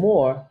to hear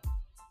more,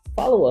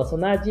 follow us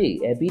on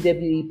IG at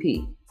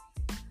BWEP.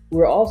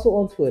 We're also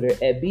on Twitter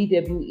at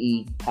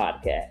BWE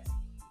Podcast.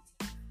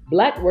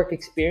 Black Work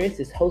Experience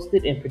is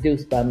hosted and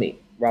produced by me,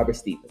 Robert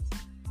Stevens.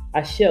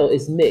 Our show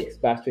is mixed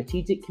by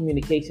Strategic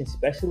Communication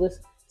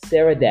Specialist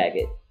Sarah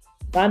Daggett.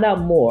 Find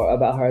out more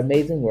about her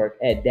amazing work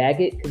at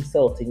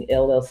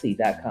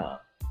DaggettConsultingLLC.com.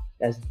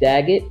 That's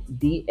Daggett,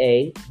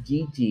 DAGGETT,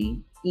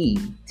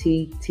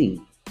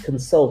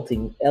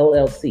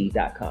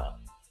 consultingllc.com.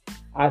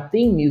 Our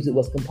theme music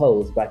was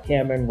composed by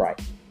Cameron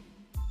Wright.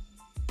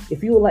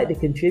 If you would like to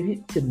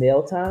contribute to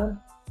Mail Time,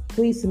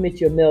 please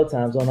submit your mail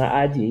times on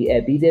our IG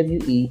at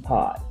BWE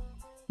Pod.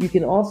 You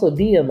can also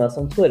DM us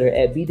on Twitter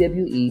at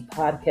BWE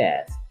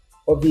Podcast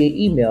or via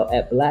email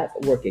at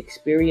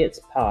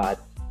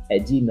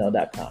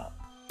blackworkexperiencepod@gmail.com.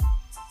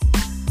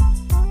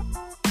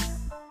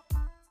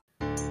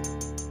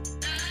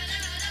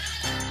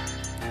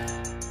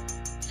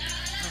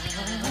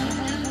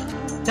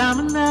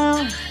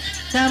 Domino,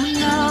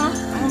 domino,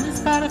 only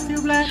spot a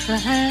few black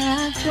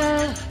behind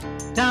you.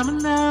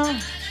 Domino,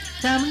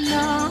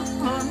 domino,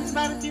 only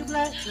spot a few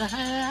black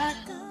behind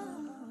you.